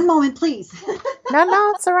 So one moment, please.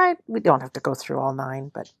 No, it's all right. We don't have to go through all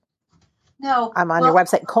 9, but no, I'm on your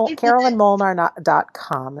website,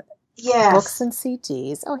 carolynmolnar.com. Yes. Books and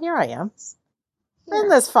CDs. Oh, here I am. Isn't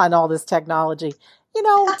this fun, all this technology?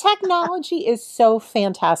 Technology is so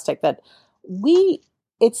fantastic that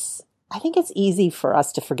I think it's easy for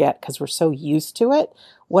us to forget because we're so used to it.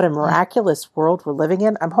 What a miraculous world we're living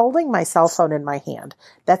in. I'm holding my cell phone in my hand.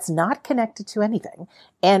 That's not connected to anything.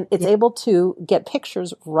 And it's able to get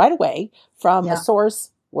pictures right away from a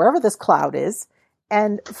source, wherever this cloud is.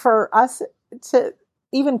 And for us to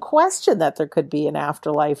even question that there could be an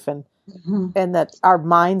afterlife and that our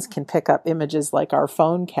minds can pick up images like our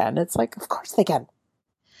phone can. It's like, of course they can.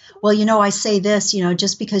 Well, I say this,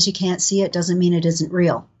 just because you can't see it doesn't mean it isn't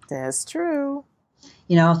real. That's true.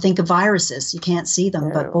 think of viruses. You can't see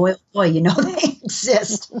them, but No. boy, oh boy, they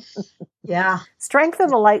exist. Yeah. Strengthen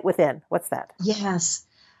the light within. What's that? Yes.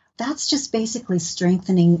 That's just basically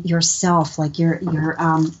strengthening yourself, like your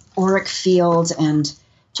auric field, and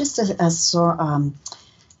just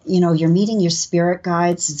you're meeting your spirit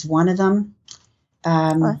guides is one of them.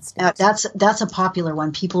 That's a popular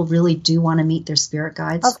one. People really do want to meet their spirit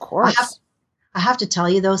guides. Of course. I have to tell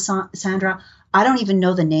you though, Sandra, I don't even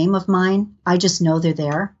know the name of mine. I just know they're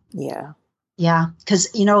there. Yeah. Yeah.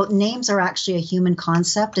 Because, names are actually a human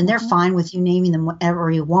concept, and they're fine with you naming them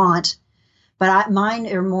whatever you want. But mine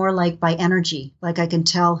are more like by energy. Like I can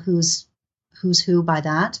tell who's who by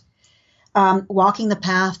that. Walking the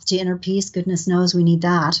path to inner peace, goodness knows we need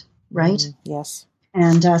that, right? Yes.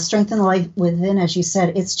 And strengthen the life within, as you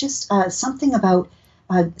said. It's just something about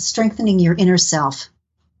strengthening your inner self.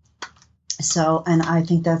 So, and I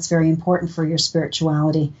think that's very important for your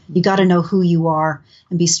spirituality. You got to know who you are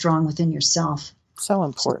and be strong within yourself. So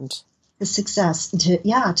important. To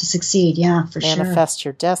succeed. Yeah, for sure. Manifest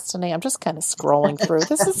your destiny. I'm just kind of scrolling through.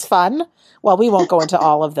 This is fun. Well, we won't go into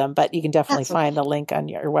all of them, but you can definitely find the link on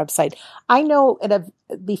your website. I know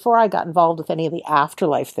before I got involved with any of the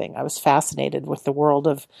afterlife thing, I was fascinated with the world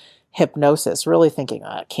of hypnosis, really thinking,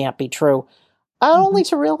 it can't be true. Only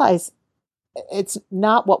to realize it's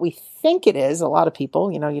not what we think it is. A lot of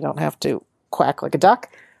people, you don't have to quack like a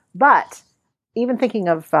duck. But even thinking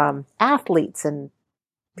of athletes and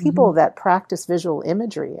people that practice visual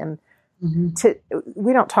imagery, and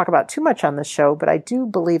we don't talk about too much on the show, but I do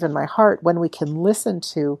believe in my heart when we can listen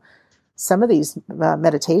to some of these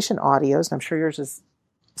meditation audios, and I'm sure yours is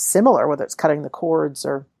similar, whether it's cutting the cords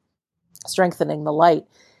or strengthening the light,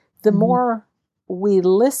 the more we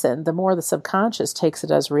listen, the more the subconscious takes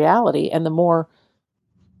it as reality, and the more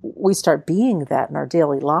we start being that in our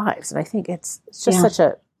daily lives. And I think it's just such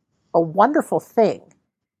a wonderful thing.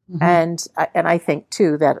 And I think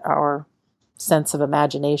too that our sense of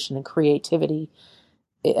imagination and creativity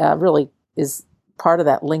really is part of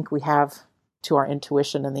that link we have to our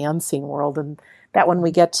intuition and the unseen world. And that when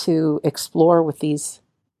we get to explore with these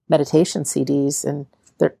meditation CDs, and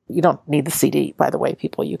you don't need the CD, by the way,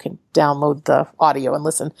 people, you can download the audio and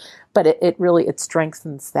listen, but it really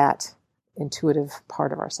strengthens that intuitive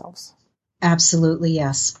part of ourselves. Absolutely.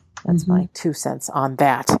 Yes. That's my 2 cents on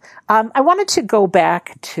that. I wanted to go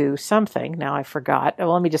back to something. Now I forgot.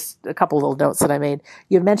 Well, let me a couple little notes that I made.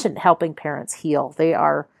 You mentioned helping parents heal. They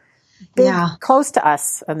are big, close to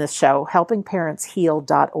us on this show.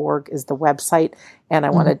 Helpingparentsheal.org is the website. And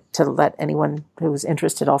I wanted to let anyone who's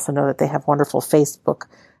interested also know that they have wonderful Facebook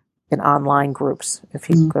and online groups. If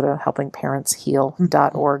you go to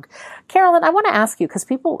helpingparentsheal.org. Carolyn, I want to ask you, because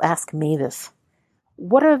people ask me this,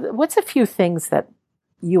 what's a few things that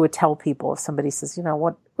you would tell people if somebody says,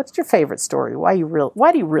 what's your favorite story? Why do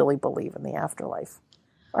you really believe in the afterlife?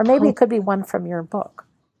 Or maybe it could be one from your book.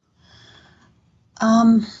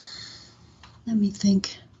 Let me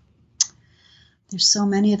think. There's so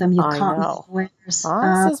many of them. You caught me unawares. This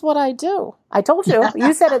is what I do. I told you.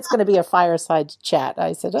 You said it's going to be a fireside chat.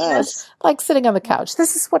 I said, it's like sitting on the couch.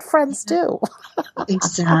 This is what friends do.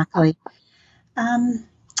 Exactly.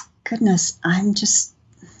 Goodness, I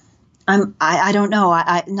don't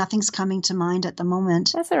know. Nothing's coming to mind at the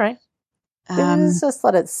moment. That's all right. Just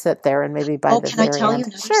let it sit there, and maybe by the very end. Can I tell you?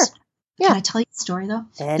 Sure. Yeah. Can I tell you a story though?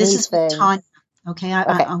 Anything. This is with Tanya. Okay.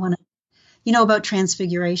 I want to. You know about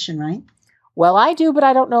transfiguration, right? Well, I do, but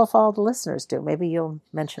I don't know if all the listeners do. Maybe you'll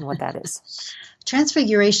mention what that is.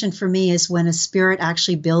 Transfiguration for me is when a spirit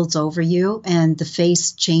actually builds over you, and the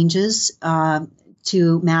face changes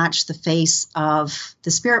to match the face of the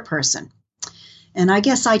spirit person. And I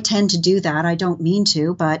guess I tend to do that. I don't mean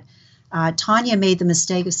to, but Tanya made the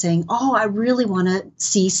mistake of saying, I really want to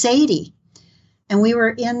see Sadie. And we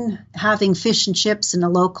were having fish and chips in a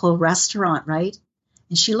local restaurant, right?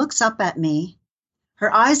 And she looks up at me.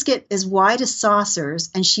 Her eyes get as wide as saucers,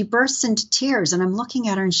 and she bursts into tears. And I'm looking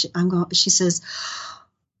at her, and she says,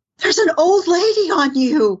 "There's an old lady on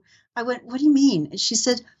you." I went, "What do you mean?" And she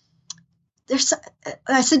said,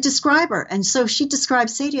 I said, "Describe her." And so she described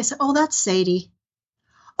Sadie. I said, "Oh, that's Sadie."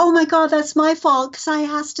 "Oh my God, that's my fault because I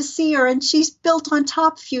asked to see her and she's built on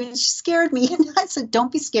top of you and she scared me." And I said,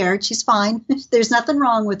 "Don't be scared. She's fine. There's nothing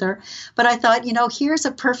wrong with her." But I thought, here's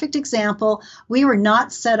a perfect example. We were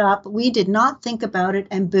not set up. We did not think about it.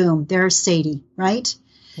 And boom, there's Sadie, right?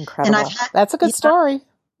 Incredible. And that's a good story.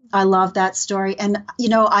 I love that story. And,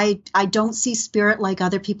 I don't see spirit like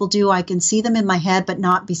other people do. I can see them in my head, but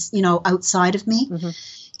not be, outside of me.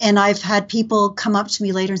 And I've had people come up to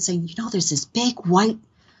me later and say, there's this big white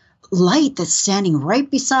light that's standing right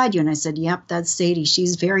beside you. And I said, yep, that's Sadie.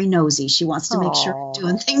 She's very nosy. She wants to make sure I'm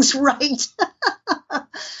doing things right.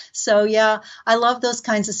 So, yeah, I love those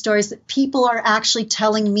kinds of stories that people are actually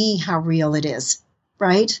telling me how real it is,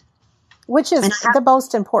 right? Which is the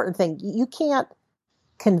most important thing. You can't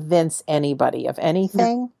convince anybody of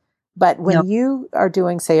anything. No. But when you are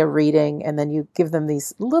doing, say, a reading, and then you give them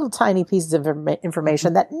these little tiny pieces of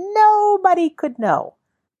information that nobody could know,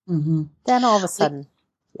 then all of a sudden...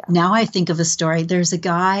 Now I think of a story. There's a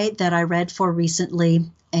guy that I read for recently,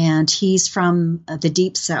 and he's from the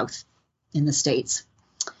Deep South in the States.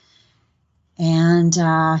 And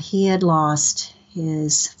he had lost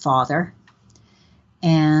his father.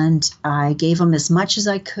 And I gave him as much as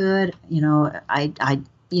I could.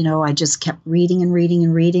 I just kept reading and reading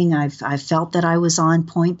and reading. I felt that I was on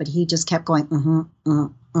point, but he just kept going, there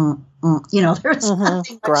was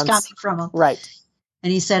nothing much coming from him. Right.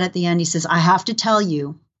 And he said at the end, he says, I have to tell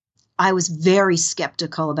you, I was very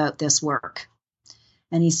skeptical about this work.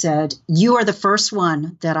 And he said, you are the first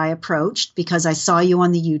one that I approached because I saw you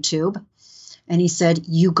on the YouTube. And he said,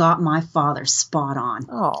 you got my father spot on.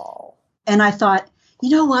 Oh. And I thought, you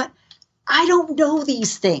know what? I don't know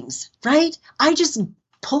these things, right? I just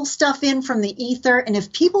pull stuff in from the ether. And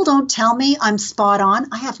if people don't tell me I'm spot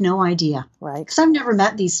on, I have no idea. Right. Because I've never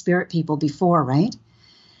met these spirit people before, right?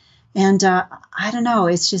 And I don't know,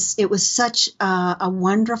 it was such a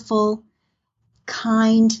wonderful,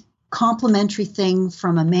 kind, complimentary thing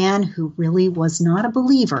from a man who really was not a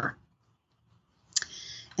believer.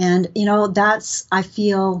 And, I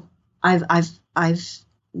feel I've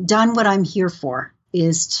done what I'm here for,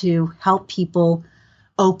 is to help people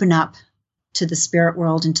open up to the spirit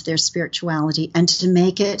world and to their spirituality and to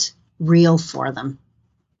make it real for them.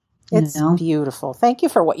 It's beautiful. Thank you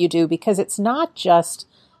for what you do, because it's not just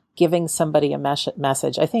giving somebody a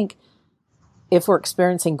message. I think if we're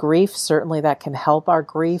experiencing grief, certainly that can help our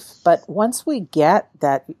grief. But once we get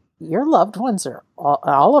that your loved ones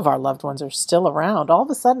all of our loved ones are still around, all of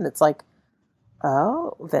a sudden it's like,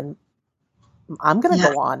 oh, then I'm going to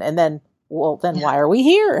go on. And then, why are we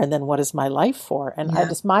here? And then what is my life for? And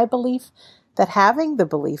it is my belief that having the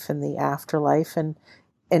belief in the afterlife and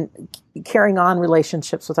carrying on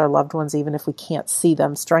relationships with our loved ones, even if we can't see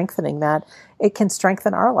them, strengthening that, it can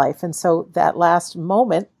strengthen our life. And so that last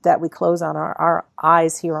moment that we close on our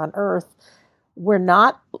eyes here on earth, we're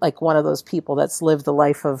not like one of those people that's lived the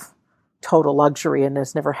life of total luxury and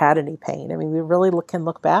has never had any pain. I mean, we really can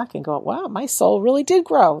look back and go, wow, my soul really did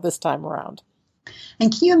grow this time around. And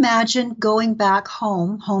can you imagine going back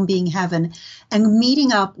home being heaven, and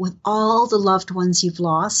meeting up with all the loved ones you've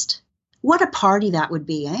lost? What a party that would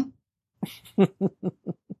be, eh?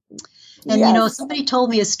 And, yes. Somebody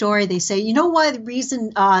told me a story. They say, you know why the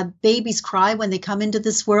reason babies cry when they come into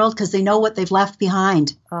this world? Because they know what they've left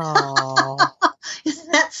behind. Oh.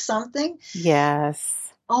 Isn't that something? Yes.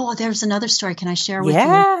 Oh, there's another story. Can I share with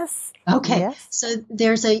yes. you? Okay. Yes. So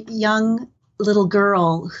there's a young little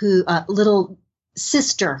girl little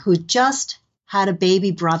sister who just had a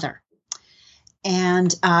baby brother.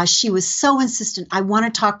 And she was so insistent. I want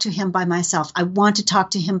to talk to him by myself. I want to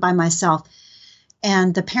talk to him by myself.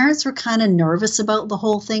 And the parents were kind of nervous about the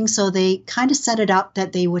whole thing. So they kind of set it up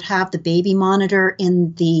that they would have the baby monitor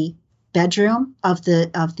in the bedroom of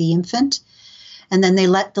the infant. And then they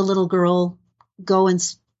let the little girl go and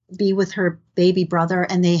be with her baby brother.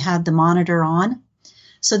 And they had the monitor on.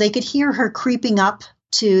 So they could hear her creeping up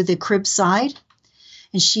to the crib side.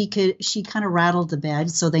 And she kind of rattled the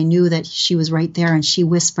bed, so they knew that she was right there. And she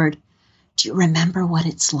whispered, "Do you remember what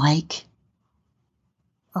it's like?"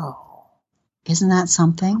 Oh. Isn't that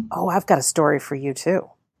something? Oh, I've got a story for you too.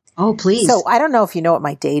 Oh, please. So I don't know if you know what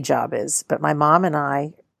my day job is, but my mom and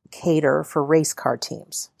I cater for race car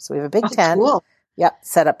teams. So we have a big tent. Cool. Yep.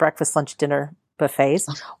 Set up breakfast, lunch, dinner buffets.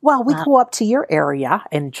 Well, we go up to your area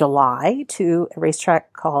in July to a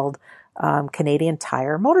racetrack called Canadian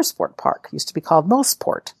Tire Motorsport Park. Used to be called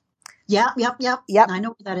Mosport. Yep. I know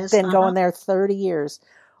what that is. Been going there 30 years.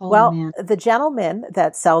 Man. The gentleman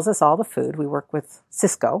that sells us all the food, we work with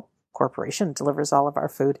Cisco Corporation, delivers all of our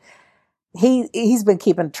food. He's been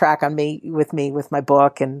keeping track on with my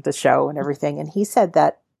book and the show and everything. And he said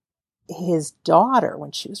that his daughter,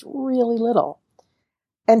 when she was really little,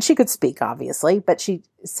 and she could speak obviously, but she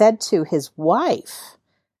said to his wife,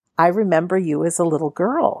 "I remember you as a little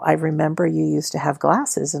girl. I remember you used to have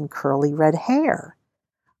glasses and curly red hair.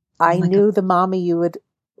 I knew God. The mommy you would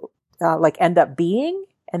end up being,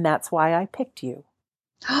 and that's why I picked you."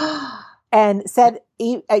 And said,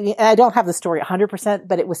 I don't have the story 100%,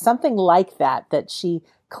 but it was something like that she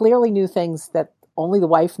clearly knew things that only the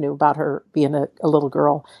wife knew about her being a little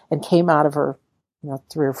girl, and came out of her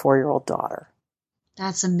 3 or 4-year-old daughter.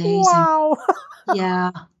 That's amazing. Wow.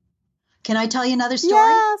 Yeah. Can I tell you another story?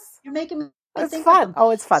 Yes. You're making me It's think fun. of them.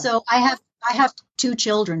 Oh, it's fun. So I have 2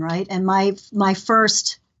 children, right? And my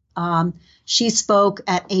first, she spoke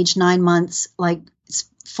at age 9 months, like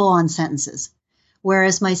full on sentences.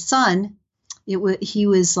 Whereas my son, he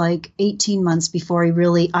was like 18 months before he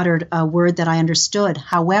really uttered a word that I understood.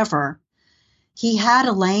 However, he had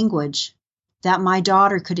a language that my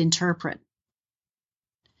daughter could interpret.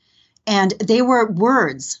 And they were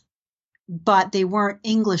words, but they weren't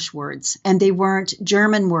English words, and they weren't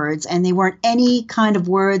German words, and they weren't any kind of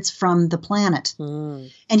words from the planet.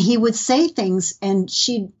 And he would say things, and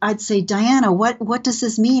I'd say, Diana, what does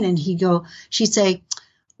this mean? And she'd say,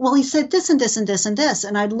 well, he said this and this and this and this.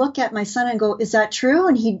 And I'd look at my son and go, is that true?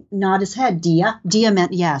 And he'd nod his head. Dia. Dia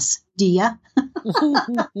meant yes. Dia.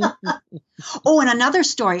 Oh, and another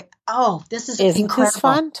story. Oh, this is Isn't incredible. this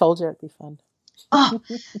fun? Told you it'd be fun.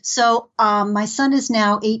 So my son is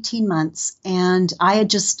now 18 months, and I had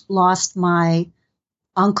just lost my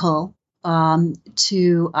uncle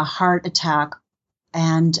to a heart attack,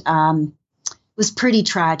 and it was pretty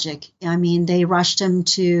tragic. I mean, they rushed him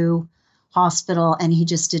to hospital, and he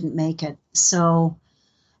just didn't make it. So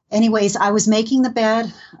anyways, I was making the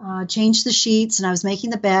bed, changed the sheets, and I was making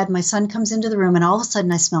the bed. My son comes into the room, and all of a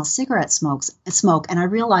sudden I smell cigarette smoke, and I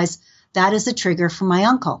realize that is a trigger for my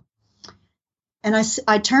uncle. And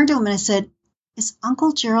I turned to him and I said, is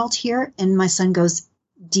Uncle Gerald here? And my son goes,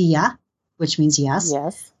 Dia, which means yes.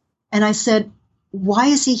 Yes. And I said, why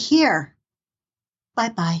is he here?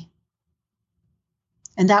 Bye-bye.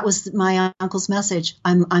 And that was my uncle's message.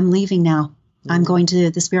 I'm leaving now. Mm-hmm. I'm going to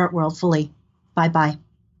the spirit world fully. Bye-bye.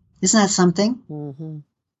 Isn't that something? Mm-hmm.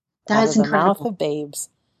 That is incredible. Mouth of babes.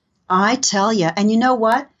 I tell you. And you know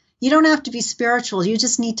what? You don't have to be spiritual. You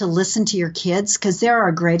just need to listen to your kids, because they're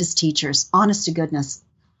our greatest teachers. Honest to goodness.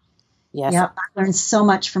 Yes. Yeah, I learned so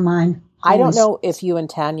much from mine. I don't know if you and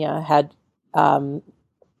Tanya had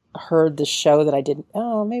heard the show that I did,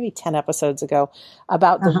 maybe 10 episodes ago,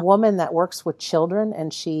 about the woman that works with children,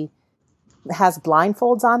 and she has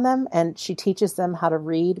blindfolds on them, and she teaches them how to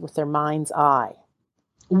read with their mind's eye.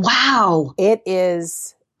 Wow. It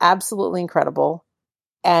is absolutely incredible.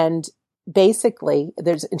 And basically,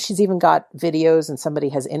 and she's even got videos, and somebody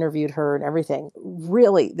has interviewed her and everything.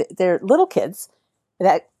 Really, they're little kids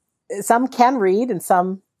that some can read and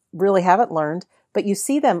some really haven't learned, but you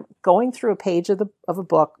see them going through a page of a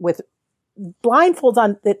book with blindfolds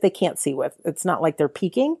on that they can't see with. It's not like they're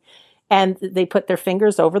peeking, and they put their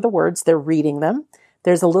fingers over the words. They're reading them.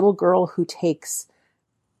 There's a little girl who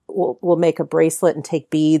will make a bracelet and take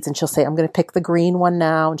beads, and she'll say, I'm going to pick the green one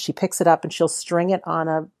now. And she picks it up and she'll string it on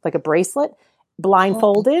a bracelet,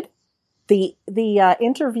 blindfolded. The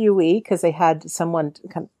interviewee, because they had someone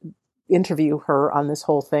kind of interview her on this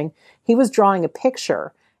whole thing, he was drawing a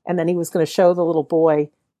picture, and then he was going to show the little boy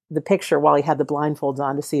the picture while he had the blindfolds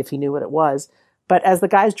on to see if he knew what it was. But as the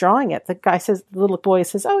guy's drawing it, the little boy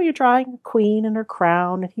says, oh, you're drawing a queen and her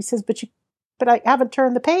crown. And he says, but I haven't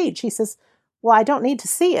turned the page. He says, well, I don't need to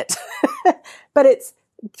see it. But it's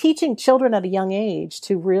teaching children at a young age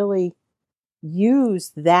to really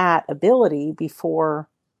use that ability before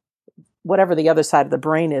whatever the other side of the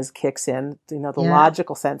brain is kicks in, the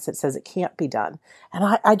logical sense that says it can't be done.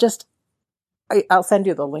 And I'll send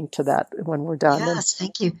you the link to that when we're done. Yes,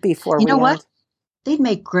 thank you. Before you know end. What? They'd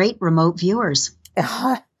make great remote viewers.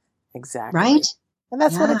 Exactly. Right? And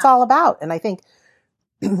that's what it's all about. And I think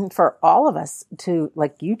for all of us to,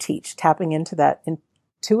 like you teach, tapping into that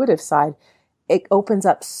intuitive side, it opens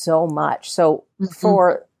up so much. So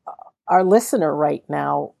for our listener right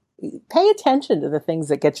now, pay attention to the things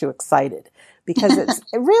that get you excited, because it's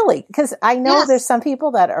because I know there's some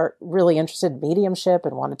people that are really interested in mediumship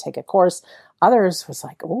and want to take a course. Others was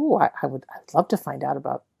like, I'd love to find out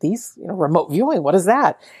about these, remote viewing. What is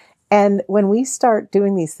that? And when we start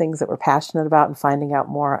doing these things that we're passionate about and finding out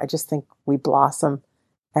more, I just think we blossom,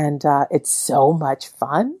 and it's so much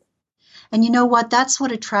fun. And you know what? That's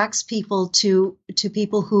what attracts people to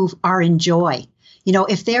people who are in joy.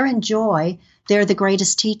 If they're in joy, they're the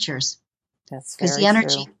greatest teachers. That's very the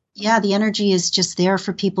energy. true. Yeah, the energy is just there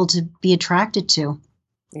for people to be attracted to.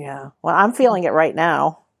 Yeah. Well, I'm feeling it right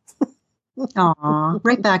now. Aw,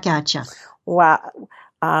 right back at you. Wow.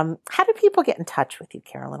 How do people get in touch with you,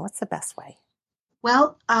 Carolyn? What's the best way?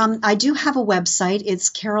 Well, I do have a website. It's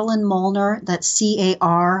Carolyn Molnar. That's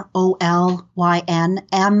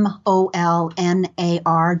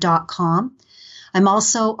CarolynMolnar.com. I'm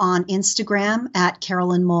also on Instagram at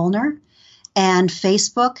Carolyn Molnar, and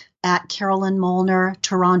Facebook at Carolyn Molnar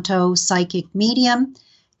Toronto Psychic Medium,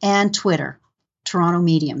 and Twitter. Toronto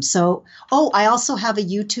medium. So, I also have a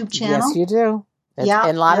YouTube channel. Yes, you do. Yeah.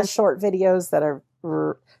 And a lot of short videos that are,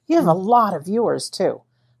 you have a lot of viewers too.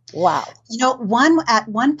 Wow. At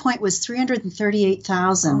one point was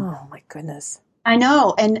 338,000. Oh my goodness. I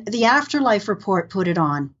know. And the Afterlife report put it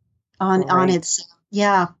on its,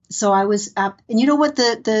 yeah. So I was up, and you know what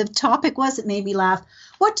the topic was? It made me laugh.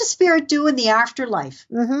 What does spirit do in the afterlife?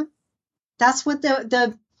 Mm-hmm. That's what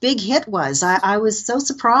the big hit was. I was so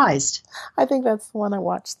surprised. I think that's the one I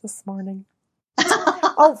watched this morning.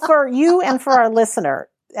 Oh, for you and for our listener,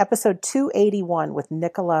 episode 281 with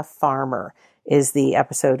Nicola Farmer is the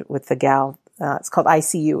episode with the gal. It's called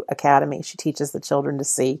ICU Academy. She teaches the children to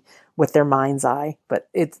see with their mind's eye. But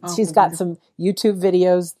she's got some YouTube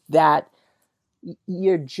videos that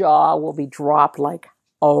your jaw will be dropped like,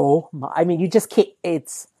 oh my. I mean, you just can't.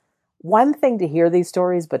 It's one thing to hear these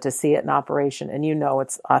stories, but to see it in operation, and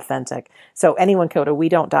it's authentic. So anyone go to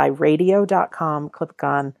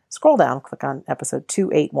WeDon'tDieRadio.com, scroll down, click on episode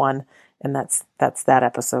 281, and that's that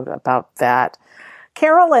episode about that.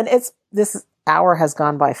 Carolyn, this hour has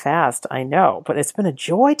gone by fast, I know, but it's been a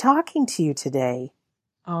joy talking to you today.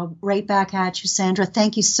 Oh, right back at you, Sandra.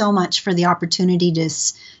 Thank you so much for the opportunity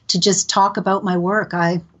to just talk about my work.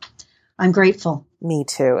 I'm grateful. Me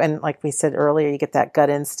too. And like we said earlier, you get that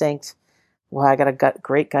gut instinct. Well, I got a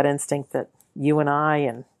great gut instinct that you and I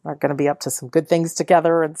are going to be up to some good things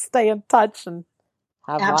together and stay in touch and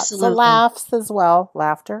have lots of laughs as well.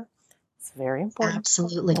 Laughter. It's very important.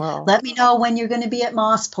 Absolutely. Well, let me know when you're going to be at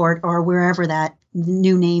Mossport or wherever that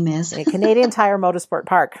new name is. Canadian Tire Motorsport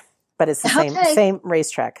Park. But it's the same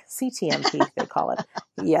racetrack, CTMP, they call it.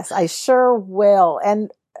 Yes, I sure will.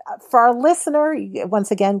 And for our listener, once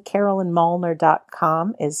again,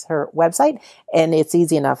 CarolynMolnar.com is her website. And it's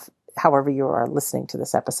easy enough, however you are listening to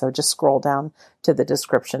this episode, just scroll down to the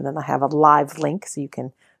description. And I have a live link so you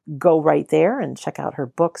can go right there and check out her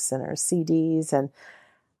books and her CDs. And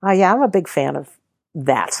I'm a big fan of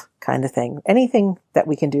that kind of thing. Anything that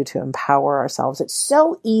we can do to empower ourselves. It's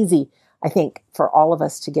so easy, I think, for all of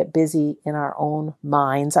us to get busy in our own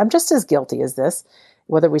minds. I'm just as guilty as this,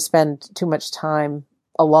 whether we spend too much time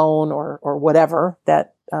alone or whatever,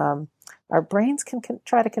 that our brains can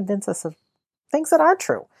try to convince us of things that aren't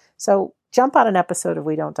true. So jump on an episode of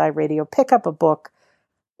We Don't Die Radio, pick up a book,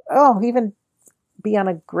 even be on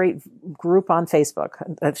a great group on Facebook.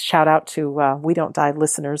 A shout out to We Don't Die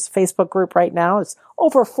listeners Facebook group right now. It's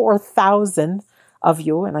over 4,000 of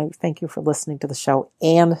you, and I thank you for listening to the show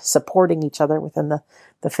and supporting each other within the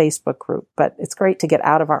Facebook group. But it's great to get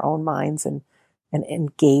out of our own minds and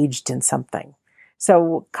engaged in something.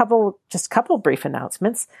 So just a couple brief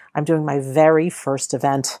announcements. I'm doing my very first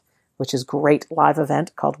event, which is a great live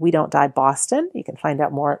event called We Don't Die Boston. You can find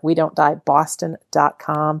out more at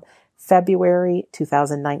WeDon'tDieBoston.com, February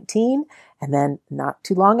 2019. And then not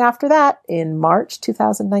too long after that, in March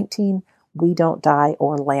 2019, We Don't Die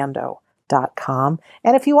Orlando.com.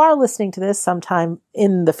 And if you are listening to this sometime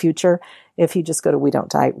in the future, if you just go to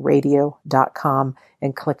WeDon'tDieRadio.com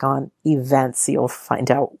and click on events, you'll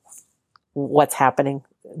find out what's happening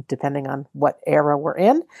depending on what era we're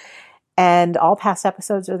in. And all past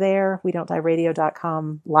episodes are there.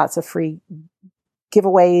 WeDon'tDieRadio.com. Lots of free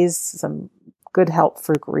giveaways, some good help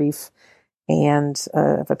for grief, and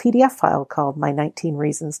a PDF file called My 19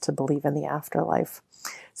 Reasons to Believe in the Afterlife.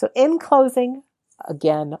 So in closing,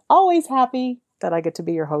 again, always happy that I get to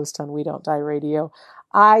be your host on We Don't Die Radio.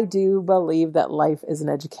 I do believe that life is an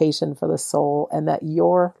education for the soul and that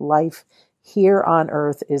your life here on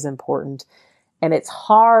earth is important. And it's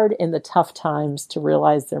hard in the tough times to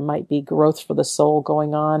realize there might be growth for the soul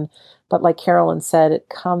going on. But like Carolyn said, it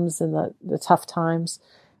comes in the tough times,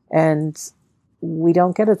 and we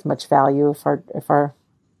don't get as much value if our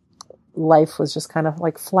life was just kind of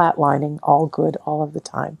like flatlining, all good all of the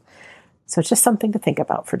time. So it's just something to think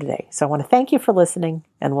about for today. So I want to thank you for listening,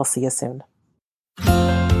 and we'll see you soon.